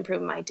huge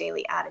improvement in my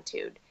daily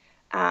attitude,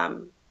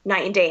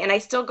 night and day. And I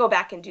still go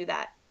back and do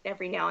that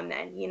every now and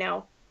then. You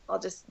know, I'll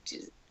just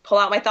pull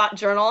out my thought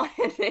journal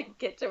and then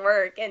get to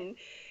work and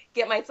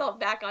get myself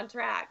back on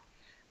track.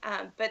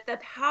 But the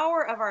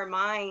power of our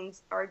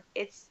minds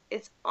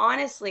it's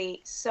honestly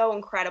so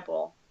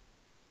incredible,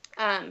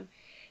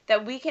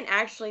 that we can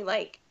actually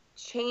like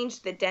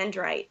change the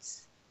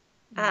dendrites,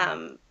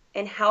 Mm.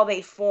 and how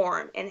they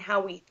form and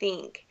how we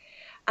think.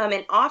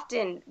 And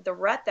often the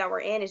rut that we're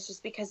in is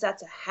just because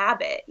that's a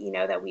habit, you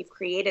know, that we've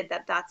created,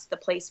 that's the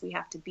place we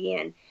have to be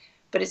in,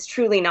 but it's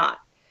truly not.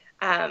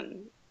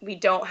 We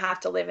don't have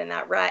to live in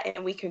that rut,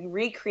 and we can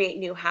recreate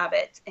new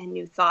habits and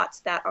new thoughts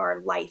that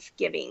are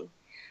life-giving,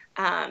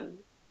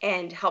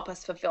 and help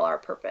us fulfill our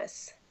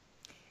purpose.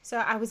 So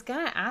I was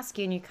going to ask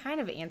you, and you kind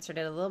of answered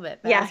it a little bit,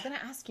 but I Yeah. was going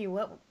to ask you,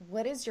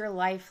 what is your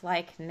life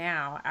like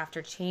now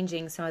after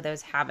changing some of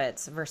those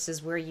habits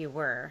versus where you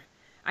were?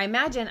 I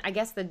imagine, I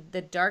guess the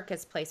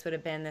darkest place would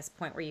have been this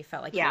point where you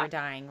felt like you Yeah. were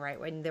dying, right?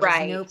 When there was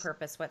no Right.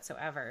 purpose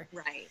whatsoever.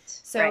 Right.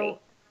 So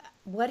Right.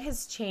 what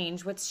has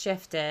changed? What's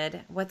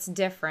shifted? What's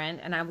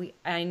different? And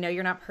I know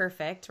you're not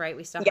perfect, right?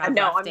 We still Yeah. have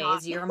No, rough I'm not.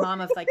 days. You're a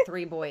mom of like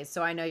three boys,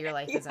 so I know your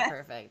life isn't Yes.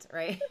 perfect,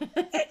 right?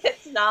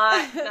 It's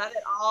not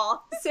at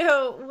all.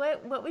 So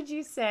what would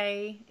you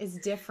say is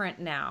different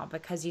now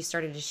because you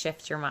started to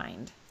shift your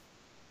mind?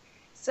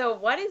 So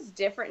what is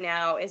different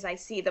now is I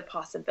see the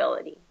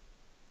possibility.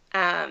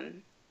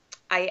 Um,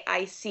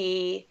 I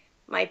see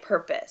my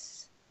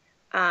purpose.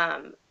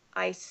 Um,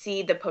 I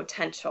see the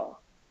potential,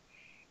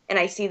 and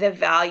I see the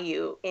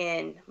value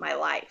in my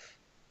life.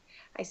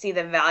 I see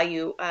the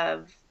value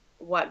of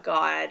what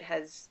God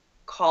has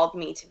called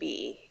me to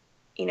be,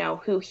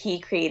 who He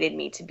created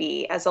me to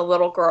be as a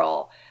little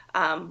girl,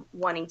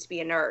 wanting to be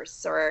a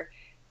nurse, or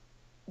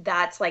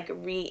that's like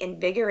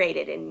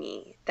reinvigorated in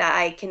me that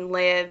I can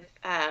live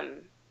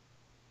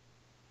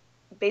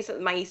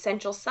basically my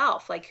essential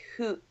self, like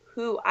who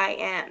I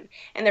am.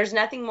 And there's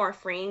nothing more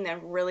freeing than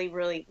really,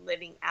 really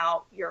living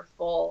out your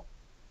full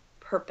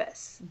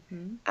purpose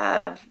Hmm.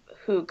 of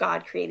who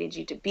God created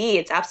you to be.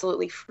 It's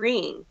absolutely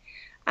freeing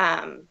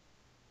um,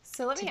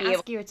 So let to me be able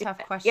ask you a to do tough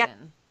that. Yeah,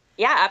 question.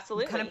 yeah, I'm kind of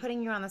absolutely.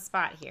 putting you on the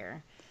spot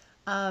here.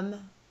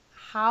 Um,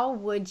 how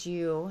would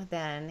you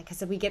then,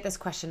 because we get this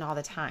question all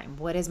the time,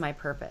 what is my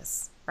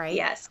purpose? Right?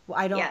 Yes, Well,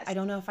 I yes,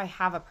 don't know if I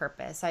have a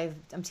purpose.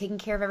 I'm taking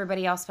care of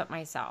everybody else but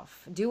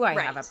myself. Do I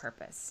have a right,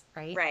 purpose?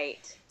 Right?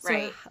 right, So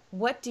right.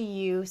 what do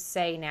you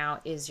say now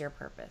is your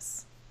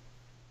purpose?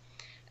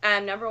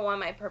 Number one,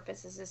 my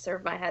purpose is to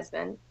serve my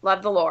husband,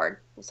 love the Lord.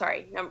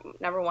 Sorry,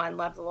 number one,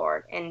 love the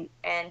Lord, and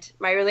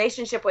my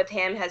relationship with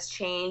Him has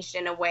changed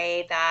in a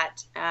way that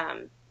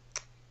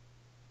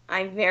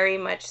I'm very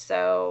much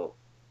so.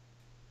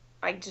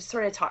 I just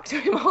sort of talk to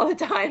him all the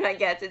time. I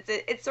guess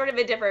it's sort of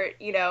a different,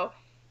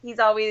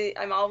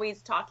 I'm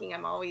always talking,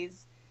 I'm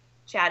always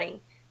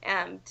chatting,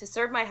 to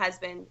serve my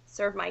husband,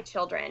 serve my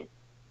children,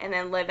 and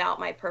then live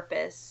out my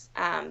purpose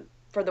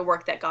for the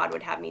work that God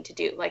would have me to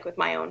do, like with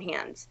my own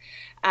hands.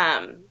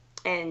 Um,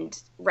 and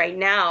right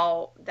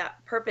now,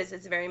 that purpose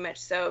is very much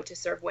so to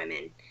serve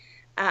women,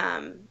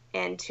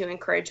 and to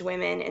encourage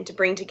women and to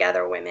bring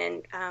together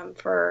women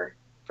for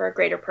a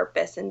greater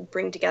purpose and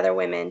bring together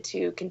women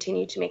to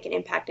continue to make an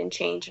impact and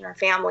change in our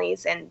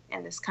families and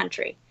this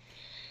country.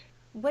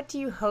 What do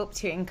you hope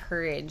to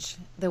encourage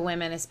the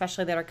women,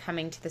 especially that are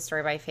coming to the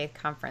Story by Faith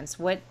conference?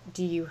 What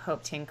do you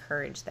hope to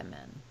encourage them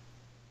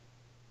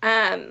in?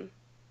 Um,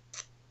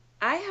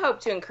 I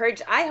hope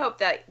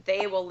that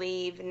they will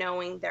leave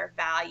knowing their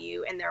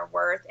value and their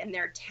worth and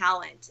their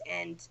talent,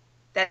 and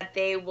that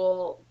they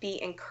will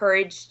be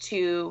encouraged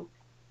to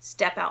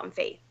step out in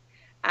faith.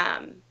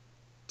 Um,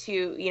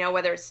 to,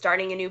 whether it's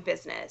starting a new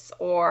business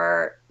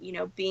or,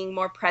 being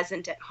more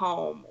present at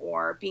home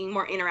or being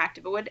more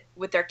interactive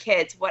with their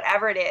kids,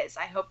 whatever it is,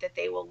 I hope that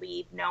they will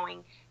leave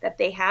knowing that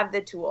they have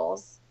the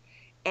tools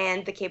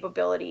and the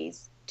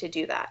capabilities to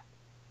do that.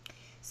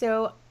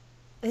 So,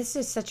 this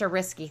is such a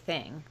risky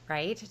thing,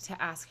 right? To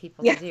ask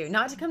people to Yeah. do,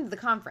 not to come to the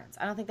conference.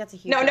 I don't think that's a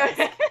huge No, no.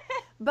 risk.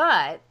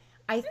 But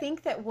I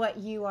think that what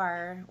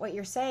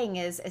you're saying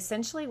is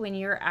essentially when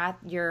you're at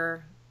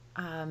your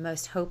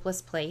most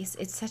hopeless place,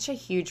 it's such a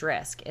huge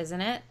risk,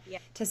 isn't it? Yeah.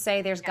 To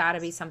say there's got to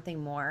be Yes.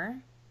 something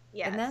more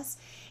in Yes. this.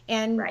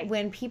 And Right.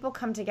 when people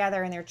come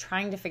together and they're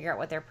trying to figure out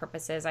what their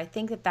purpose is, I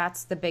think that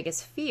that's the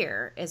biggest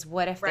fear is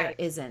what if there Right.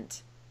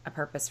 isn't a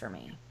purpose for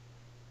me?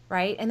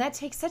 Right? And that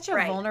takes such a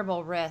Right.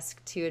 vulnerable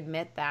risk to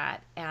admit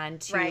that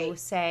and to Right.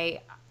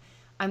 say,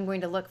 I'm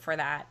going to look for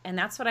that. And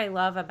that's what I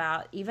love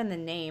about even the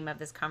name of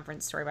this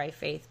conference, Story by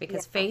Faith,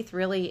 because Yeah. faith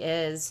really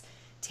is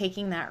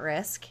taking that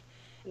risk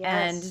Yes.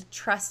 and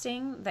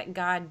trusting that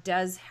God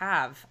does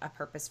have a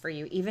purpose for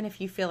you, even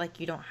if you feel like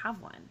you don't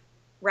have one.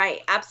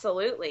 Right.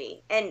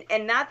 Absolutely.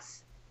 And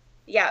that's,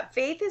 yeah,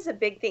 faith is a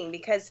big thing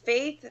because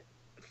faith,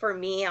 for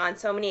me, on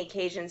so many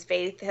occasions,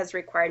 faith has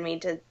required me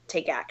to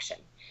take action.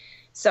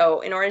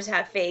 So, in order to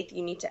have faith,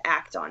 you need to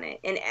act on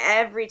it. And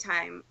every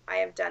time I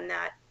have done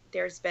that,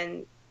 there's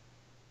been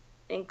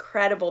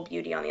incredible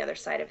beauty on the other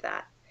side of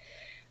that.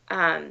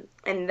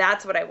 And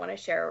that's what I want to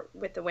share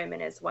with the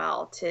women as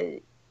well,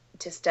 to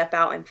step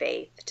out in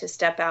faith, to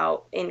step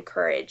out in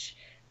courage.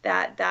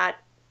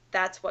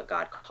 That's what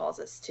God calls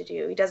us to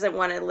do. He doesn't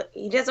want to.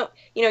 He doesn't.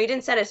 He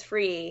didn't set us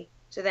free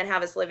to then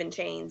have us live in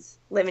chains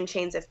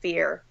of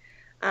fear.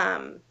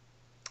 Um,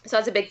 so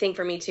that's a big thing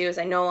for me too, is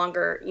I no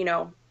longer,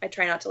 I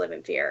try not to live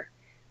in fear.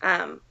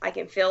 I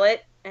can feel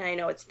it and I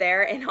know it's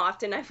there. And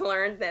often I've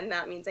learned then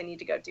that means I need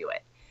to go do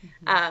it.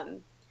 Mm-hmm.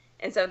 Um,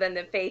 and so then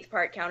the faith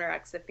part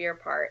counteracts the fear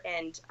part.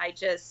 And I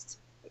just,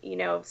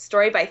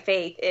 story by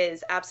faith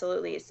is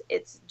absolutely,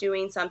 it's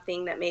doing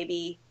something that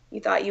maybe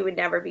you thought you would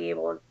never be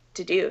able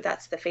to do.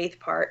 That's the faith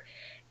part.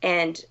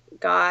 And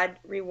God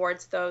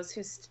rewards those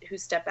who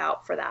step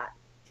out for that.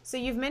 So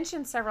you've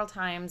mentioned several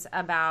times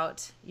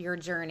about your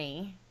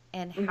journey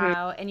and Mm-hmm.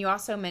 how, and you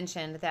also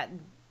mentioned that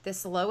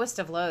this lowest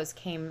of lows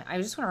came, I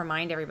just want to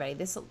remind everybody,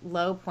 this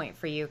low point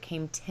for you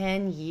came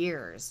 10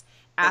 years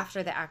Yeah.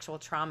 after the actual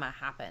trauma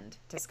happened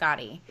to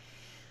Scotty.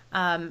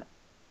 Um,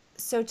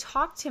 so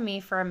talk to me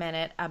for a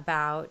minute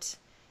about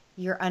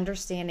your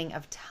understanding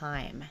of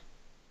time.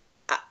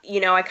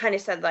 I kind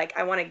of said, like,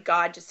 I wanted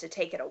God just to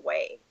take it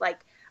away. Like,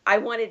 I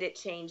wanted it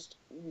changed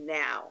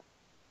now.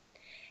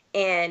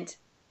 And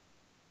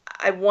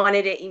I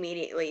wanted it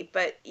immediately.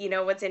 But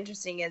what's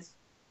interesting is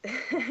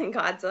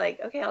God's like,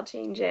 okay, I'll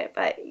change it,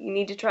 but you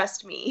need to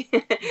trust me.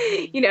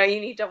 Mm-hmm.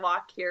 You need to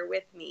walk here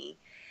with me.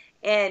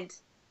 And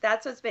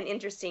that's what's been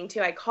interesting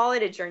too. I call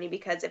it a journey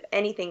because if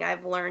anything,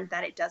 I've learned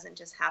that it doesn't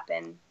just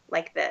happen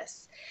like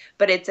this,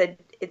 but it's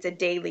a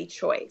daily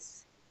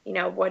choice.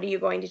 What are you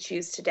going to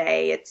choose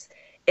today?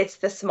 It's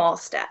the small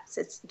steps.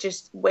 It's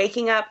just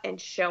waking up and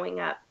showing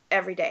up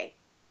every day.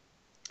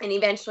 And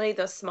eventually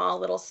those small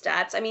little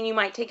steps, I mean, you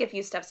might take a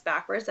few steps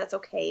backwards, that's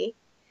okay,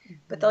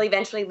 but Mm-hmm. they'll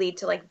eventually lead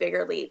to like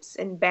bigger leaps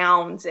and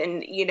bounds.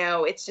 And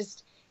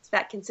it's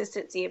that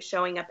consistency of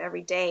showing up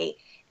every day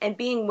and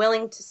being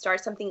willing to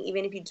start something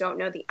even if you don't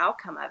know the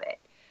outcome of it.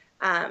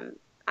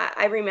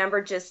 I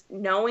remember just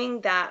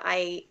knowing that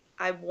I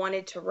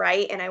wanted to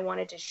write and I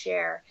wanted to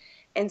share,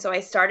 and so I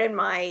started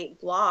my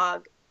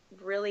blog,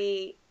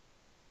 really,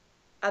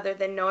 other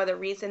than no other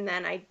reason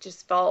than I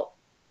just felt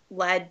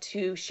led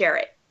to share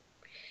it.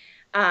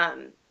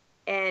 um,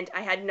 and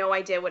I had no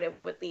idea what it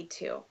would lead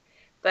to.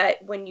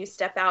 But when you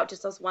step out,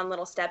 just those one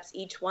little steps,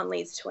 each one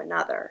leads to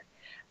another.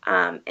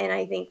 And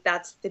I think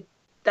that's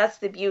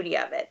the beauty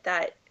of it,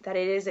 that it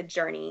is a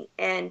journey.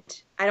 And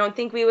I don't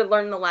think we would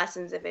learn the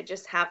lessons if it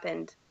just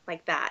happened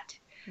like that.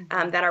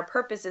 Mm-hmm. That our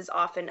purpose is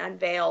often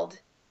unveiled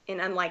in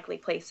unlikely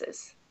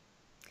places.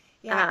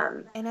 Yeah.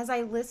 Um, And as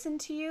I listen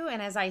to you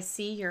and as I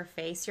see your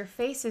face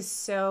is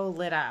so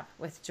lit up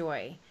with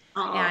joy.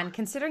 oh, And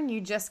considering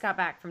you just got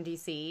back from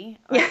DC,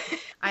 yeah.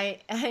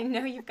 like I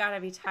know you've got to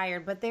be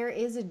tired, but there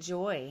is a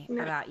joy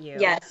No. about you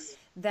Yes.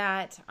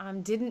 that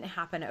didn't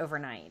happen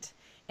overnight.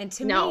 And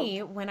to No.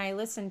 me, when I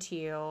listen to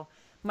you,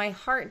 my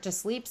heart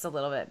just leaps a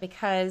little bit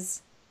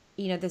because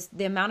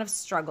the amount of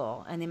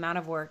struggle and the amount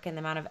of work and the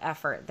amount of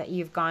effort that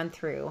you've gone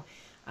through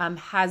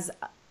has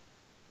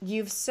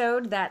you've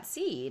sowed that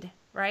seed,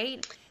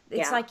 right?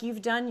 It's Yeah. like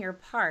you've done your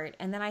part.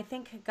 And then I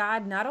think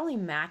God not only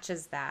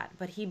matches that,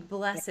 but he Yeah.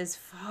 blesses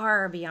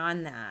far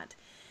beyond that.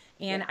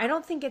 And I Yeah.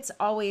 don't think it's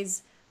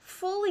always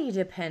fully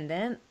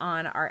dependent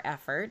on our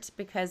effort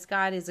because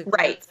God is a great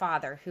Right.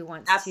 father who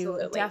wants to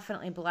Absolutely.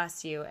 definitely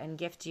bless you and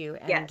gift you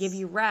and give Yes.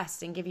 you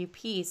rest and give you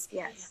peace.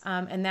 Yes.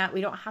 And that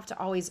we don't have to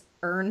always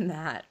earn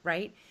that,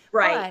 right? But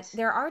Right.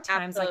 there are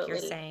times, like you're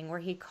Absolutely. saying, where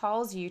he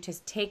calls you to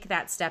take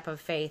that step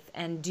of faith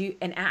and do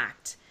and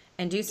act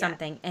and do Yes.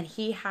 something. And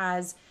he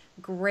has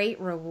great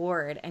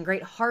reward and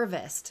great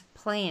harvest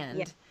Yeah.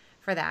 planned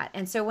for that.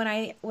 And so when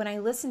I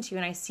listen to you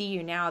and I see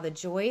you now, the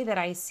joy that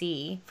I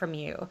see from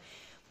you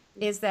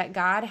is that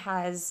God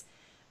has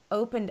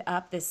opened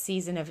up this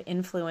season of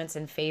influence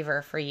and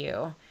favor for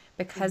you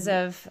because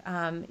Mm-hmm.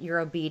 of your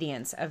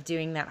obedience of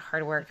doing that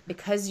hard work,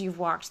 because you've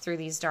walked through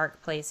these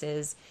dark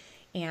places,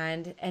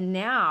 and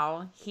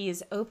now he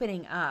is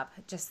opening up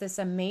just this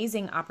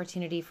amazing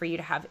opportunity for you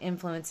to have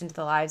influence into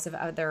the lives of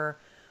other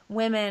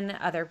women,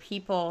 other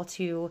people,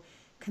 to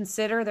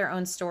consider their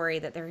own story,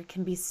 that there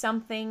can be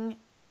something Yeah.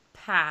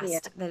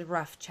 past the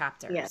rough Yeah.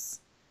 chapters.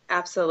 And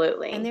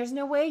Absolutely. there's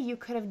no way you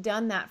could have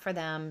done that for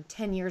them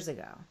 10 years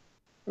ago.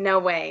 No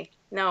way.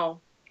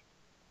 No.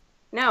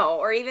 No.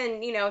 Or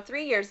even,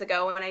 3 years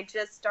ago when I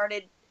just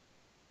started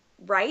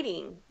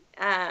writing,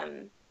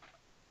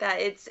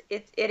 that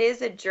it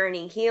is a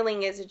journey.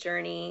 Healing is a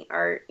journey.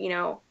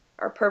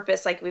 Our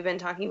purpose, like we've been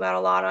talking about a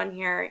lot on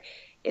here,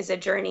 is a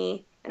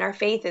journey, and our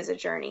faith is a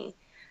journey.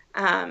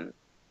 Um,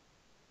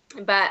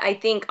 but I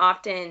think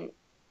often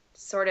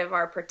sort of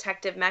our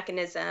protective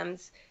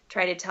mechanisms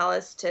try to tell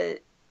us to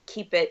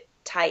keep it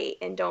tight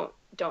and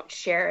don't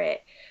share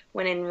it,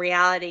 when in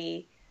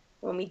reality,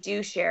 when we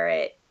do share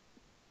it,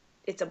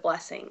 it's a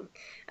blessing.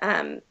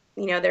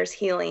 There's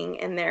healing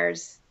and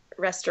there's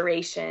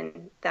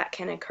restoration that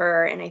can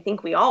occur, and I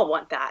think we all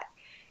want that,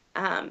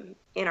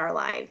 in our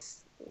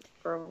lives,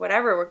 for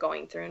whatever we're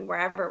going through and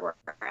wherever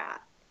we're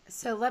at.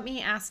 So let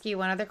me ask you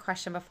one other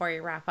question before we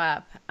wrap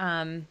up.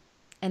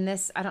 And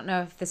this, I don't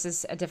know if this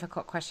is a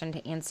difficult question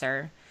to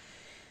answer.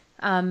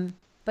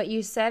 But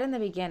you said in the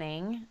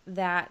beginning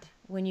that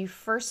when you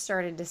first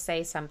started to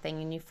say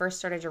something and you first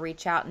started to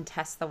reach out and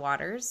test the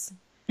waters,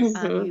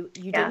 Hmm. you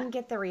Yeah. didn't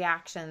get the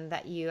reaction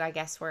that you, I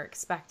guess, were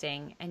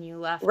expecting, and you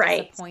left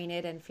Right.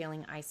 disappointed and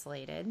feeling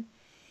isolated. And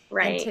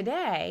Right.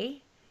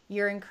 today,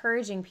 you're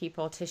encouraging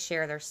people to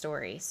share their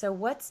story. So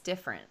what's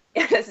different,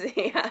 Yes.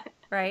 Yeah.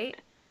 right?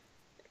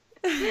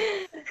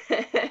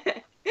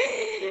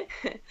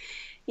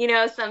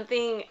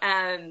 Something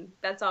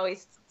that's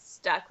always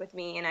stuck with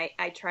me, and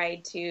I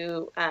tried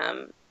to,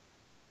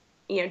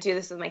 do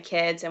this with my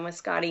kids and with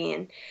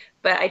Scotty,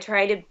 but I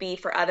try to be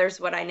for others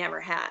what I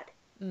never had.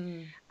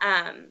 Mm,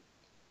 Um,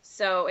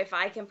 so if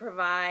I can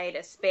provide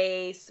a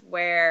space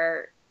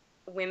where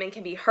women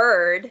can be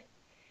heard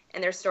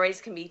and their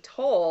stories can be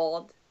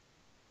told,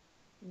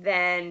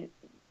 then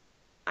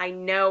I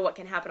know what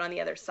can happen on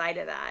the other side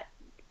of that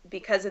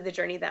because of the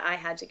journey that I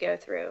had to go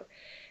through.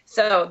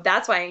 So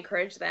that's why I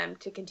encourage them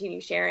to continue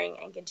sharing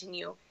and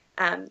continue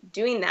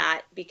doing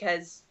that,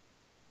 because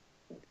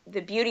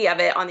the beauty of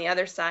it on the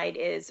other side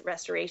is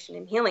restoration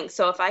and healing.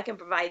 So if I can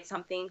provide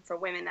something for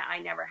women that I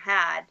never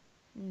had,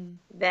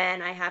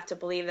 then I have to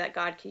believe that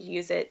God could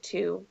use it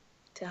to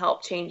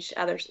help change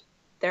others,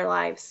 their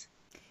lives.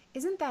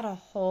 Isn't that a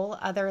whole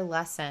other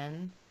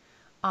lesson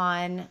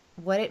on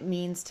what it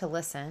means to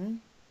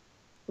listen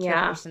to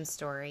a person's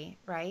story,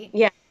 right?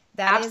 Yeah,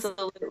 That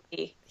absolutely.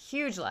 is a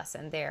huge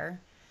lesson there.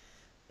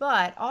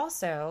 But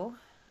also,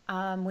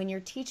 when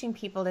you're teaching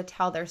people to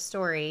tell their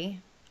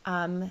story,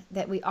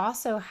 that we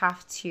also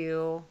have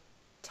to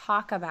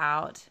talk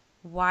about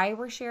why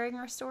we're sharing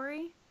our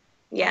story.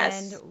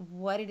 Yes. And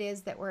what it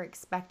is that we're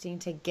expecting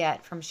to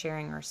get from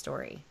sharing our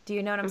story. Do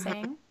you know what I'm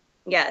saying?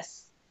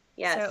 Yes.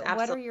 Yes. So absolutely.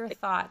 what are your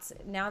thoughts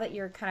now that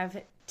you're kind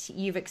of,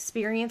 you've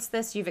experienced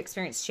this, you've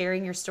experienced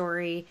sharing your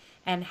story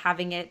and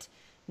having it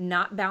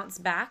not bounce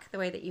back the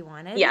way that you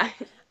wanted. Yeah.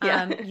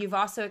 Yeah. You've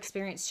also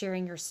experienced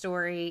sharing your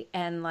story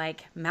and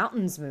like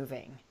mountains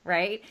moving,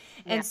 right?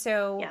 Yeah. And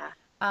so,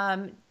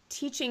 yeah.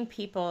 Teaching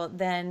people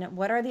then,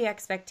 what are the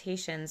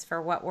expectations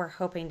for what we're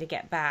hoping to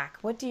get back?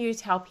 What do you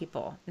tell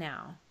people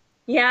now?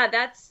 Yeah,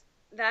 that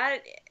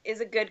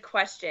is a good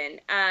question.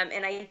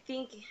 And I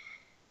think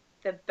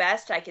the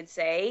best I could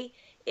say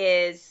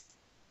is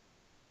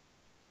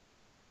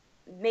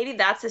maybe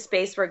that's a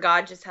space where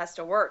God just has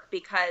to work,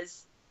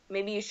 because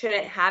maybe you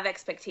shouldn't have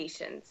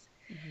expectations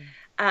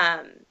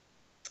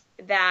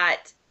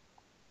that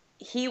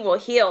he will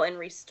heal and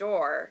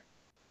restore.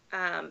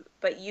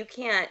 But you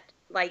can't,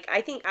 like,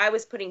 I think I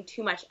was putting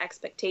too much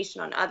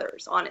expectation on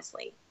others,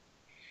 honestly.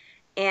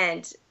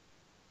 And,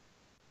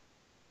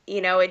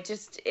 like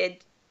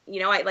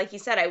you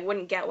said, I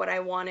wouldn't get what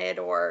I wanted,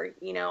 or,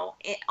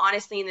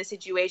 honestly, in the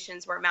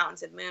situations where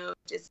mountains have moved,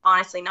 it's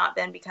honestly not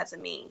been because of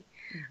me.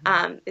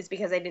 It's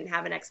because I didn't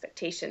have an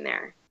expectation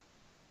there.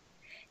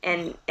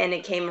 And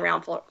it came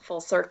around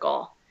full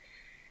circle.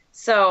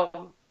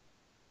 So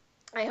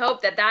I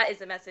hope that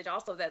is a message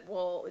also that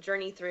we'll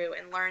journey through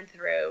and learn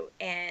through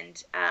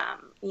and,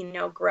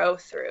 grow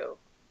through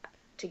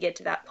to get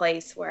to that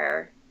place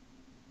where,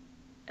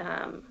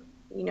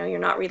 you're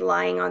not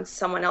relying on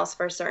someone else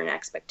for a certain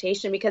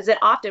expectation, because it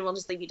often will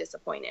just leave you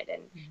disappointed.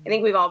 And I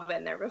think we've all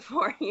been there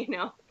before, in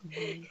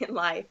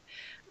life.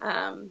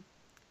 I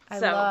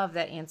love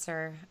that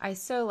answer. I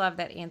so love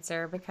that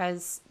answer,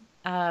 because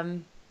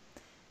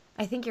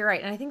I think you're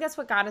right. And I think that's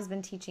what God has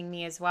been teaching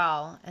me as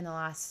well in the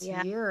last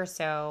year or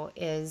so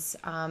is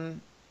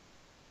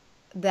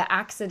the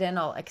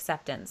accidental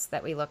acceptance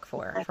that we look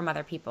for from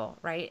other people,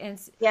 right? And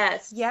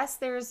yes,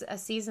 there's a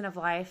season of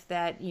life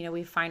that,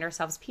 we find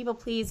ourselves people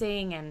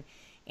pleasing and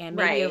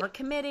maybe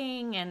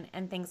overcommitting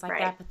and things like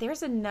that. But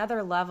there's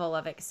another level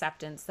of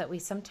acceptance that we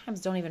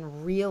sometimes don't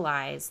even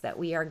realize that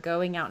we are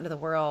going out into the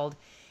world.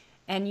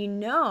 And you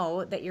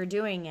know that you're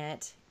doing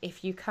it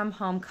if you come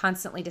home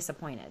constantly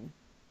disappointed,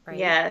 right?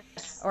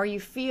 Yes. Or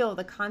you feel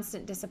the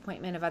constant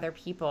disappointment of other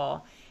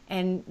people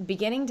and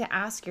beginning to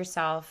ask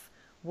yourself,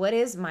 what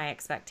is my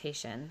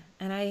expectation?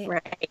 And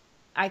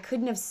I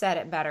couldn't have said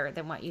it better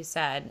than what you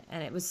said.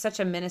 And it was such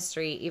a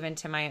ministry even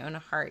to my own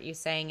heart, you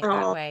saying it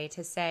that way,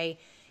 to say,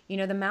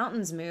 the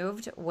mountains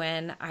moved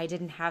when I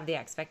didn't have the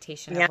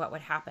expectation of what would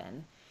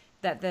happen.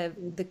 That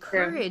the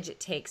courage it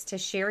takes to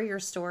share your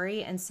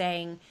story and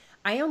saying,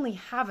 I only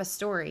have a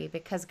story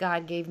because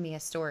God gave me a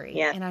story,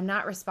 and I'm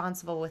not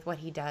responsible with what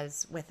he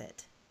does with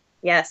it.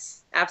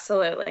 Yes,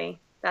 absolutely.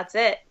 That's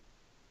it.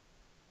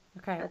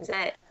 Okay. That's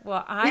it.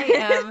 Well, I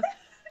am,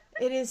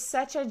 it is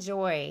such a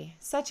joy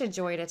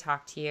to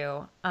talk to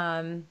you.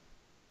 I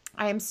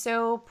am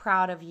so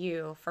proud of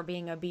you for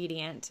being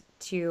obedient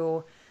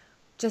to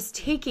just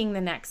taking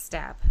the next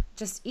step,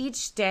 just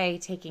each day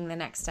taking the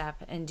next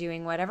step and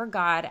doing whatever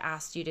God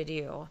asked you to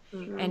do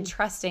and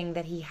trusting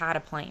that he had a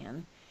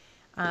plan.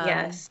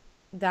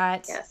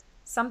 That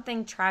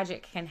something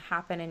tragic can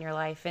happen in your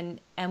life and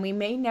we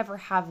may never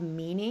have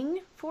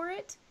meaning for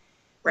it.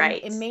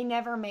 Right. It may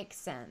never make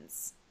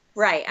sense.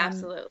 Right.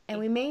 Absolutely. And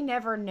we may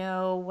never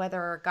know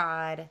whether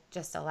God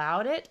just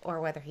allowed it or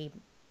whether he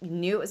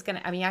knew it was going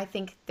to, I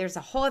think there's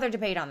a whole other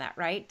debate on that,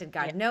 right? Did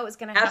God know it was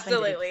going to happen?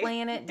 Absolutely. Did he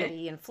plan it? Did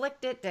he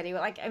inflict it? Did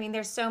he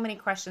there's so many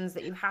questions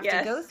that you have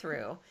to go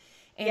through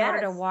in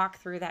order to walk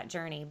through that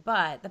journey.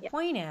 But the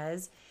point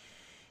is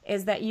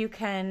that you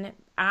can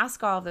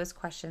ask all of those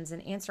questions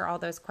and answer all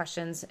those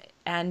questions.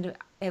 And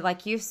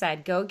like you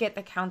said, go get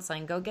the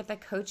counseling, go get the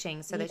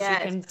coaching so that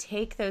you can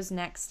take those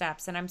next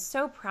steps. And I'm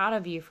so proud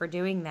of you for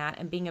doing that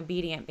and being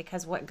obedient,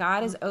 because what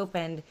God has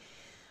opened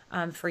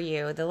for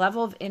you, the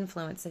level of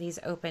influence that he's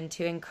opened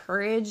to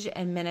encourage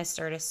and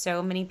minister to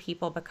so many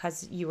people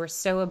because you were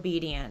so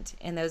obedient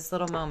in those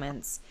little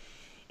moments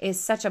is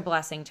such a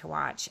blessing to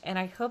watch. And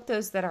I hope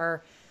those that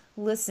are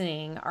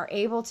listening are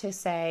able to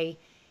say,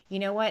 you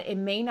know what, it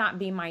may not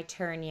be my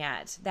turn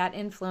yet. That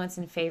influence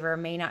and favor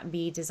may not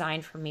be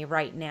designed for me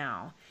right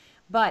now.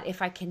 But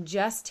if I can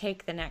just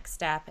take the next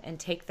step and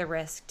take the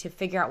risk to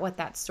figure out what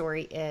that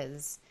story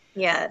is,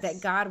 that Yes.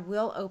 God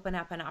will open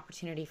up an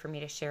opportunity for me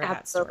to share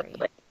that story.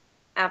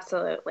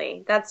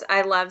 Absolutely. Absolutely.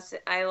 I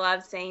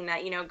love saying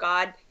that, you know,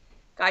 God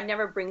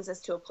never brings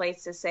us to a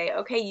place to say,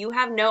 "Okay, you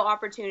have no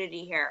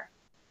opportunity here."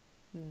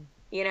 Hmm.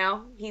 You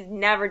know, he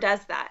never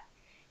does that.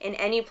 In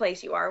any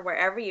place you are,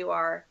 wherever you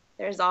are,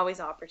 there's always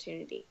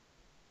opportunity.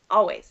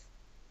 Always.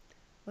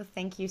 Well,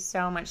 thank you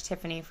so much,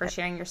 Tiffany, for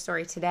sharing your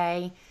story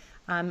today.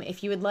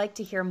 If you would like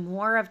to hear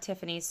more of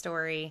Tiffany's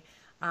story,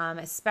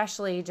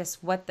 especially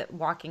just what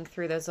walking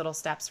through those little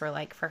steps were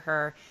like for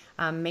her,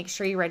 make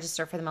sure you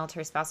register for the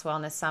Military Spouse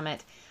Wellness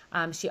Summit.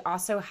 She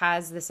also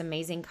has this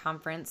amazing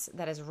conference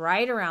that is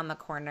right around the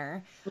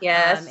corner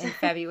Yes. in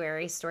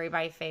February, Story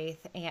by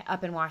Faith,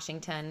 up in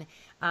Washington.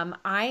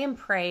 I am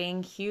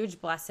praying huge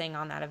blessing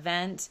on that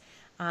event.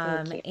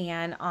 Thank you.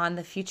 And on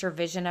the future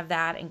vision of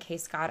that, in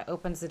case God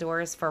opens the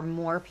doors for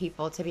more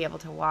people to be able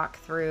to walk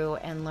through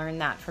and learn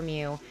that from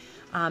you.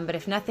 But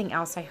if nothing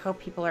else, I hope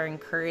people are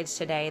encouraged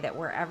today that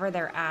wherever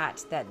they're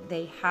at, that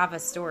they have a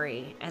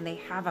story and they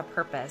have a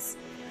purpose.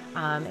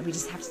 And we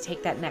just have to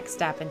take that next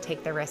step and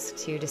take the risk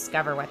to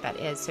discover what that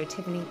is. So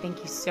Tiffany,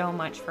 thank you so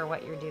much for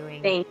what you're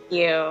doing. Thank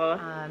you.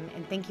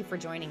 And thank you for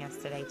joining us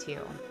today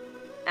too.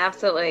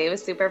 Absolutely. It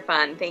was super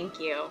fun. Thank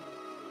you.